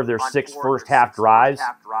 4 of their 6 first-half drives,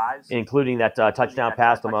 including that touchdown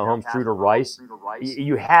pass to Mahomes through to Rice,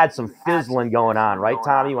 you had some fizzling going on, right,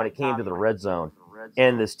 Tommy, when it came to the red zone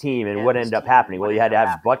and this team. And what ended up happening? Well, you had to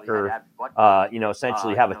have Butker,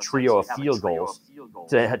 essentially have a trio of field goals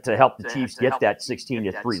to help the Chiefs get that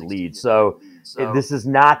 16-3 lead. So this is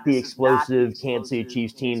not the explosive Kansas City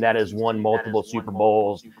Chiefs team that has won multiple Super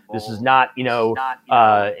Bowls. This is not,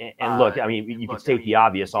 and look, I mean, you can state the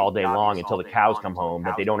obvious all day long until the cows come home,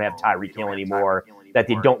 that they don't have Tyreek Hill anymore, that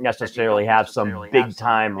they don't necessarily have some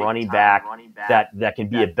big-time running back that can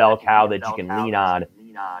be a bell cow that you can lean on.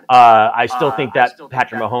 I still think that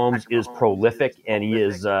Patrick Mahomes is prolific and he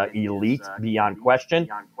is elite beyond question.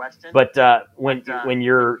 But when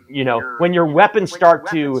your weapons start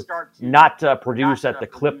to not produce at the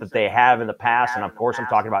clip that they have in the past, and of course I'm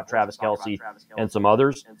talking about Travis Kelce and some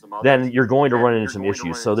others, then you're going to run into some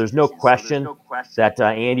issues. So there's no question that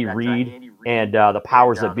Andy Reid and the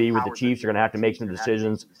powers that be with the Chiefs are going to have to make some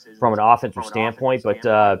decisions from an offensive standpoint. But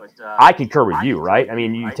I concur with you, right? I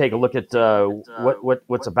mean, you take a look at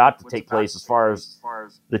what's about to take place as far as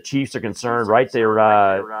the Chiefs are concerned, right? They're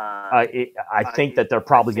I think that they're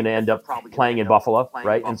probably going to end up playing in Buffalo,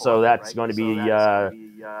 right? And so that's going to be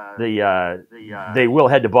they will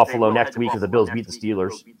head to Buffalo next week if the Bills beat the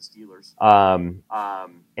Steelers.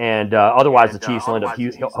 And otherwise, the Chiefs will end up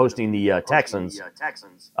hosting the Texans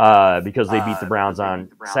because they beat the Browns on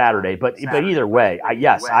Saturday. But either way,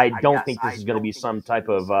 I don't think this is going to be some type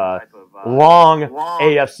of long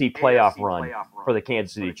AFC playoff run for the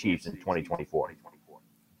Kansas City Chiefs in 2024.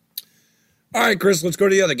 All right, Chris, let's go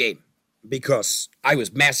to the other game because I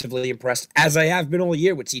was massively impressed, as I have been all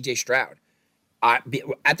year, with C.J. Stroud. At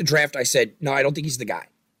the draft, I said, no, I don't think he's the guy.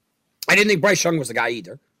 I didn't think Bryce Young was the guy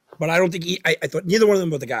either, but I don't think I thought neither one of them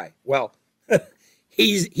were the guy. Well,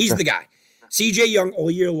 he's the guy. C.J. Young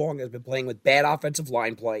all year long has been playing with bad offensive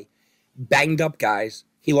line play, banged up guys.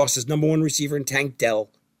 He lost his number one receiver in Tank Dell.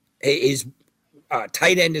 His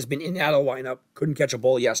tight end has been in and out of the lineup, couldn't catch a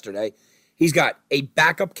ball yesterday. He's got a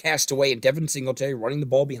backup castaway in Devin Singletary running the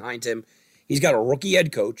ball behind him. He's got a rookie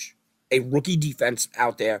head coach, a rookie defense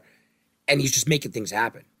out there, and he's just making things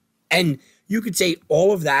happen. And you could say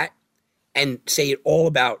all of that and say it all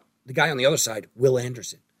about the guy on the other side, Will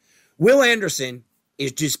Anderson. Will Anderson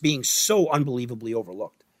is just being so unbelievably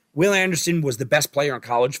overlooked. Will Anderson was the best player in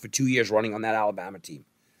college for 2 years running on that Alabama team.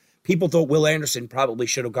 People thought Will Anderson probably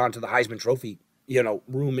should have gone to the Heisman Trophy,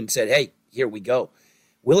 room and said, hey, here we go.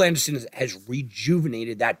 Will Anderson has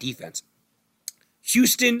rejuvenated that defense.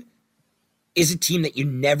 Houston is a team that you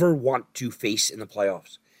never want to face in the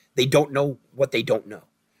playoffs. They don't know what they don't know.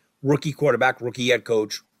 Rookie quarterback, rookie head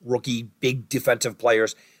coach, rookie big defensive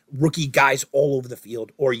players, rookie guys all over the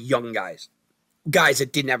field, or young guys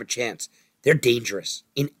that didn't have a chance. They're dangerous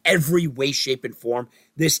in every way, shape, and form.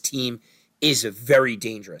 This team is very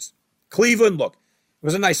dangerous. Cleveland, look, it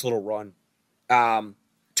was a nice little run.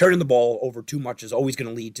 Turning the ball over too much is always going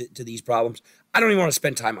to lead to these problems. I don't even want to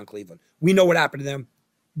spend time on Cleveland. We know what happened to them.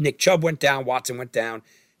 Nick Chubb went down. Watson went down.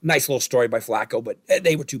 Nice little story by Flacco, but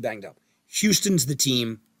they were too banged up. Houston's the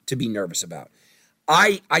team to be nervous about.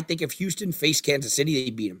 I think if Houston faced Kansas City, they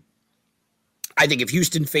beat them. I think if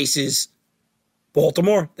Houston faces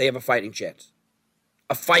Baltimore, they have a fighting chance.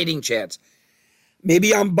 A fighting chance.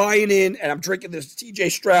 Maybe I'm buying in and I'm drinking this C.J.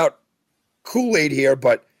 Stroud Kool-Aid here,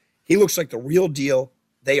 but he looks like the real deal.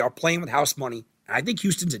 They are playing with house money. I think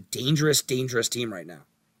Houston's a dangerous, dangerous team right now.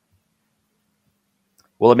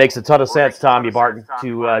 Well, it makes a ton of sense, Tommy Barton,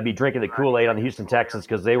 to be drinking the Kool-Aid on the Houston Texans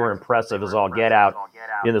because they were impressive as all get out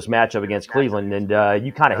in this matchup against Cleveland. And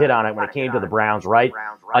you kind of hit on it when it came to the Browns, right?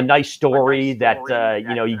 A nice story that,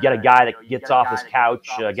 you get a guy that gets off his couch,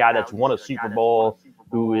 a guy that's won a Super Bowl,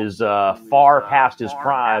 who is far past his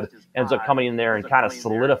prime, ends up coming in there and kind of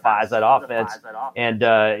solidifies that offense. And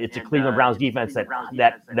it's a Cleveland Browns defense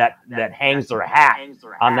that hangs their hat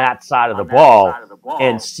on that side of the ball.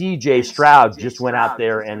 And C.J. Stroud just went out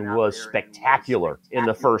there and was spectacular in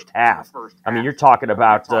the first half. I mean, you're talking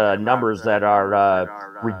about numbers that are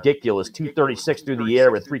ridiculous. 236 through the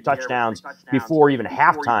air with 3 touchdowns before even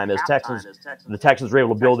halftime, as the Texans were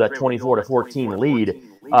able to build that 24-14 lead.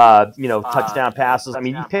 Touchdown passes. I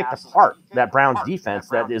mean, you picked apart that Browns defense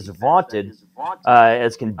that is vaunted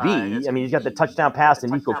as can be. I mean, he's got the touchdown pass to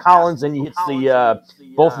Nico Collins, and he hits the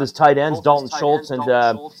both of his tight ends, Dalton Schultz and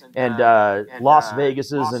Las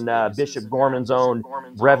Vegas's and Bishop Gorman's own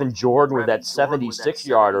Brevin Jordan with that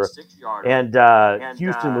 76-yarder. And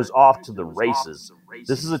Houston was off to the races.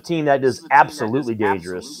 This is a team that is absolutely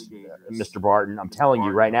dangerous, Mr. Barton. I'm telling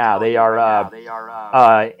you right now, they are.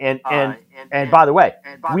 And by the way,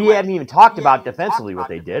 we haven't even talked about defensively what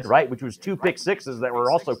they did, right? Which was 2 pick sixes that were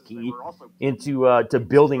also key into to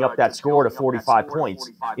building up that score to 45 points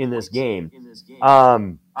in this game.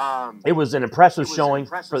 It was an impressive showing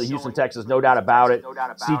for the Houston Texans, no doubt about it.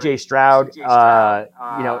 C.J. Stroud,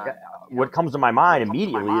 what comes to my mind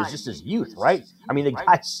immediately is just his youth, right? I mean, the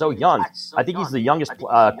guy's so young. I think he's the youngest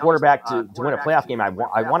quarterback to win a playoff game, I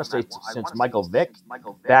want to say, since Michael Vick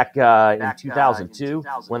back in 2002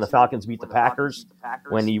 when the Falcons beat the Packers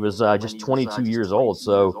when he was just 22 years old.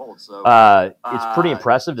 So it's pretty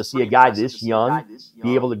impressive to see a guy this young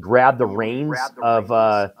be able to grab the reins of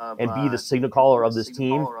and be the signal caller of this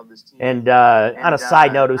team. And on a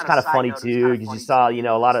side note, it was kind of funny, too, because you saw, a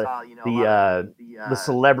lot of the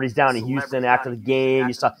celebrities down in Houston after the game.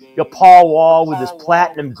 You saw Paul Wall with his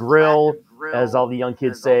platinum grill, as all the young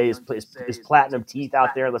kids say, his platinum teeth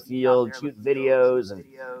out there in the field, shooting videos,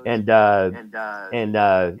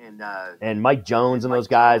 and Mike Jones and those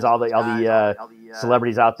guys, all the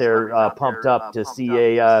celebrities out there pumped up to see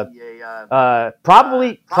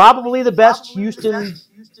probably the best Houston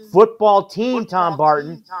football team, Tom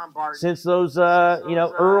Barton, since those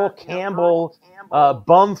Earl Campbell,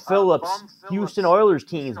 Bum Phillips, Houston Oilers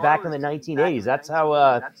teams back in the 1980s. That's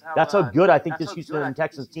how good I think this Houston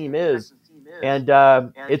Texans team is. And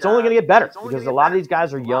it's only going to get better because a lot of these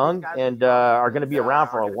guys are young and are going to be around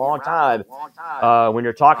for a long time. When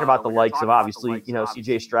you're talking about the likes of, obviously,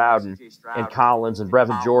 C.J. Stroud and Collins and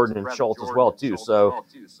Brevin Jordan and Schultz as well, too. So,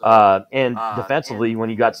 and defensively, when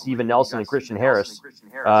you got Steven Nelson and Christian Harris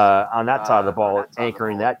on that side of the ball,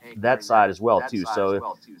 anchoring that side as well, too.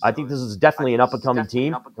 So I think this is definitely an up-and-coming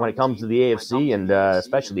team when it comes to the AFC and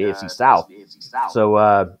especially the AFC South. So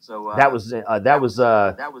that was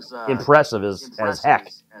impressive as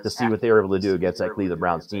heck to see what they were able to do against that Cleveland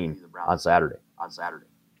Browns team on Saturday.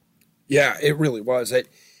 Yeah, it really was.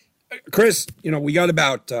 Chris, we got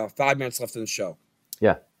about 5 minutes left in the show.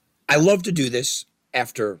 Yeah. I love to do this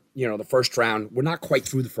after, the first round. We're not quite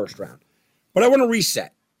through the first round. But I want to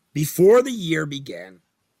reset. Before the year began,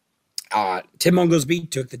 Tim Oglesby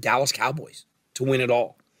took the Dallas Cowboys to win it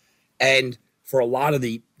all. And for a lot of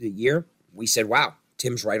the year, we said, wow,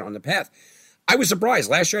 Tim's right on the path. I was surprised.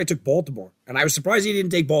 Last year I took Baltimore, and I was surprised he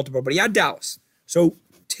didn't take Baltimore, but he had Dallas. So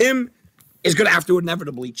Tim is going to have to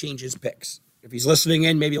inevitably change his picks. If he's listening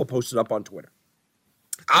in, maybe he'll post it up on Twitter.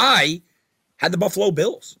 I had the Buffalo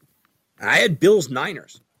Bills. I had Bills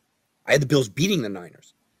Niners. I had the Bills beating the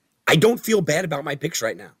Niners. I don't feel bad about my picks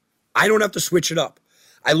right now. I don't have to switch it up.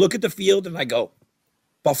 I look at the field and I go,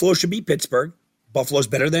 Buffalo should beat Pittsburgh. Buffalo's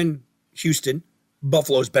better than Houston.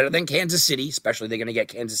 Buffalo's better than Kansas City, especially they're going to get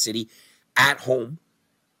Kansas City at home.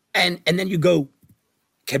 And then you go,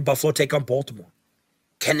 can Buffalo take on Baltimore?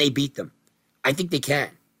 Can they beat them? I think they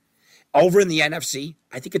can. Over in the NFC,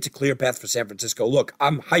 I think it's a clear path for San Francisco. Look,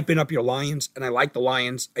 I'm hyping up your Lions, and I like the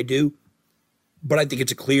Lions. I do. But I think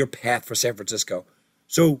it's a clear path for San Francisco.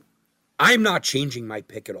 So I'm not changing my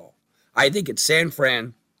pick at all. I think it's San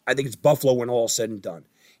Fran. I think it's Buffalo when all said and done.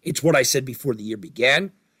 It's what I said before the year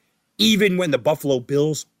began. Even when the Buffalo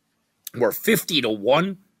Bills were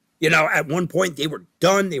 50-1, at one point they were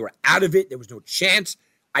done. They were out of it. There was no chance.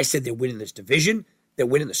 I said they're winning this division. They're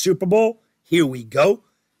winning the Super Bowl. Here we go.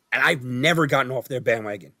 And I've never gotten off their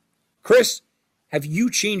bandwagon. Chris, have you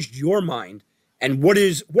changed your mind? And what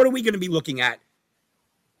are we going to be looking at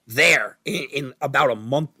there in about a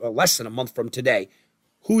month, or less than a month from today?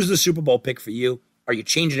 Who's the Super Bowl pick for you? Are you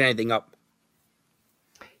changing anything up?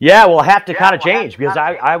 Yeah, we'll have to kind of change because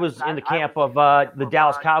I was in the camp of the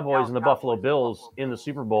Dallas Cowboys and the Buffalo Bills in the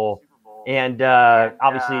Super Bowl. And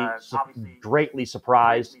obviously greatly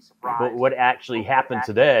surprised with what actually happened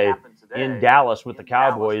today in Dallas with the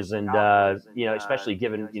Cowboys, and especially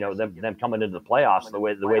given them coming into the playoffs the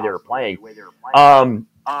way they were playing.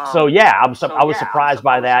 So yeah, I was surprised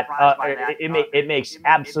by that. It makes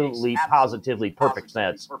absolutely, positively perfect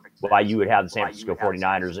sense why you would have the San Francisco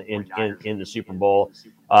 49ers in the Super Bowl.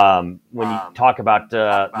 When you talk about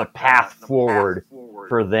the path forward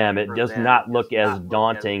for them, it does not look as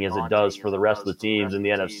daunting as it does for the rest of the teams in the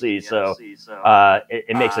NFC. So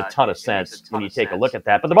it makes a ton of sense when you take a look at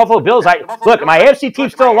that. But the Buffalo Bills, my AFC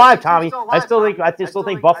team's still alive, Tommy. I still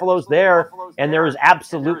think Buffalo's there, and there is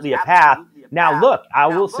absolutely a path. Now, look, I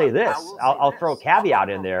will say this. I'll throw a caveat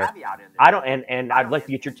in there. And I'd like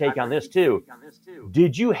to get your take on this too.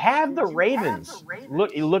 Did you have the Ravens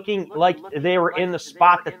looking like they were in the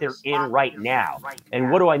spot that they're in right now?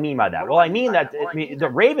 And what do I mean by that? Well, I mean that the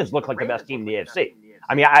Ravens look like the best team in the AFC.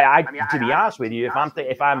 I mean, I to be honest with you,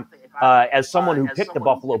 if I'm as someone who picked the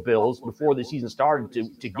Buffalo Bills before the season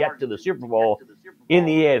started to get to the Super Bowl in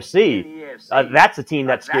the AFC, that's a team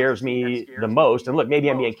that scares me the most. And look, maybe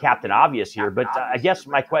I'm being Captain Obvious here, but I guess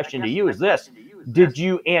my question to you is this. Did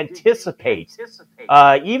you anticipate,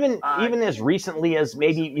 even as recently as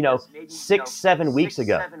maybe 6-7 weeks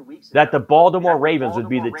ago, that the Baltimore Ravens would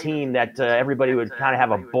be the team that everybody would kind of have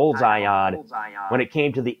a bullseye on when it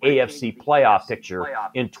came to the AFC playoff picture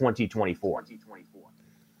in 2024?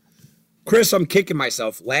 Chris, I'm kicking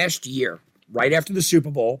myself. Last year, right after the Super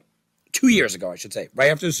Bowl, 2 years ago, I should say, right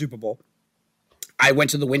after the Super Bowl, I went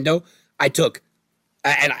to the window. I took,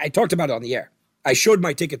 and I talked about it on the air. I showed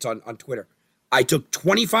my tickets on Twitter. I took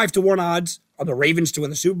 25-1 odds on the Ravens to win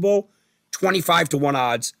the Super Bowl, 25-1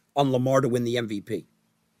 odds on Lamar to win the MVP.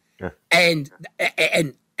 Yeah. And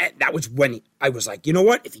that was when I was like, you know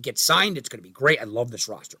what? If he gets signed, it's going to be great. I love this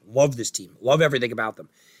roster. Love this team. Love everything about them.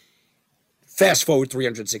 Fast forward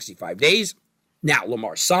 365 days. Now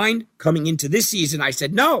Lamar signed. Coming into this season, I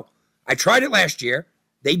said, no. I tried it last year.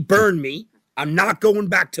 They burned me. I'm not going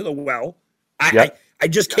back to the well. I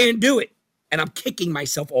just can't do it. And I'm kicking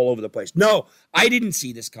myself all over the place. No, I didn't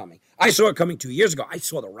see this coming. I saw it coming 2 years ago. I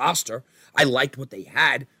saw the roster. I liked what they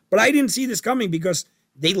had. But I didn't see this coming because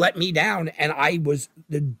they let me down. And I was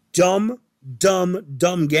the dumb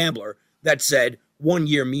gambler that said 1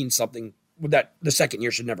 year means something that the second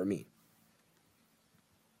year should never mean.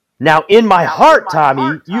 Now, in my heart,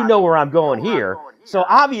 Tommy, you know where I'm going here. So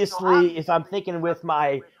obviously, if I'm thinking with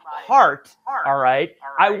my heart, all right,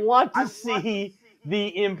 I want to see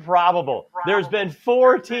the improbable. There's been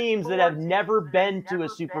 4 teams that have never been to a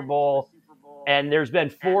Super Bowl. And there's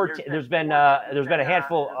been a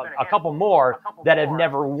handful, a couple more that have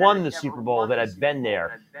never won the Super Bowl that have been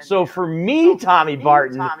there. So for me, Tommy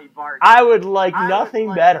Barton, I would like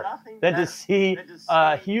nothing better than to see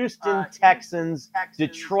Houston Texans,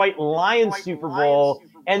 Detroit Lions Super Bowl,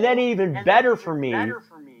 and then even better for me,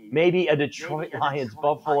 maybe a Detroit Lions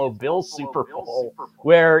Buffalo Bills Super Bowl,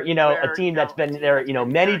 where, a team that's been there,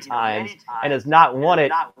 many times and has not won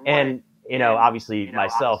it. And obviously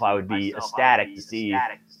myself, I would be ecstatic to see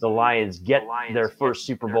the Lions get their first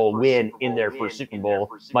Super Bowl win in their first Super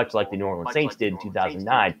Bowl, much like the New Orleans Saints did in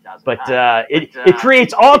 2009. But it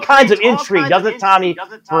creates all kinds of intrigue, doesn't it, Tommy?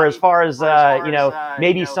 For as far as,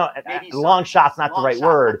 maybe some long shot's not the right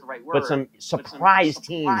word, but some surprise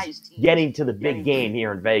teams getting to the big game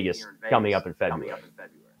here in Vegas coming up in February.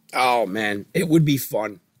 Oh, man, it would be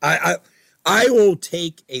fun. I will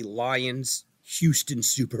take a Lions Houston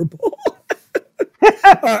Super Bowl.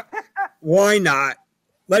 Why not?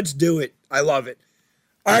 Let's do it. I love it.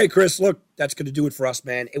 All right, Chris, look, that's going to do it for us,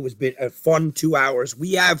 man. It was been a fun 2 hours.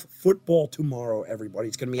 We have football tomorrow, everybody.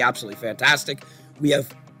 It's going to be absolutely fantastic. We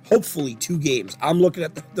have hopefully 2 games. I'm looking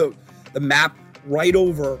at the map right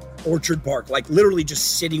over Orchard Park, like literally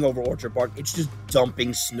just sitting over Orchard Park. It's just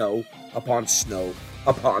dumping snow upon snow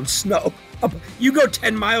upon snow. You go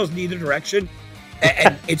 10 miles in either direction,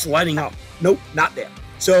 and it's lining up. Nope, not there.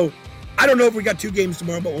 So I don't know if we got 2 games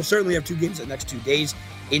tomorrow, but we'll certainly have 2 games in the next 2 days.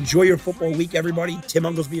 Enjoy your football week, everybody. Tim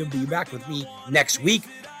Unglesby will be back with me next week.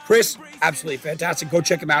 Chris, absolutely fantastic. Go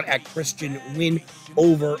check him out at Christian Wynn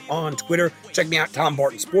over on Twitter. Check me out, Tom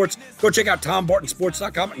Barton Sports. Go check out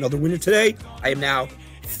TomBartonSports.com. Another winner today. I am now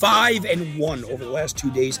 5-1 over the last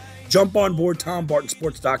 2 days. Jump on board,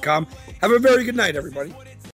 TomBartonSports.com. Have a very good night, everybody.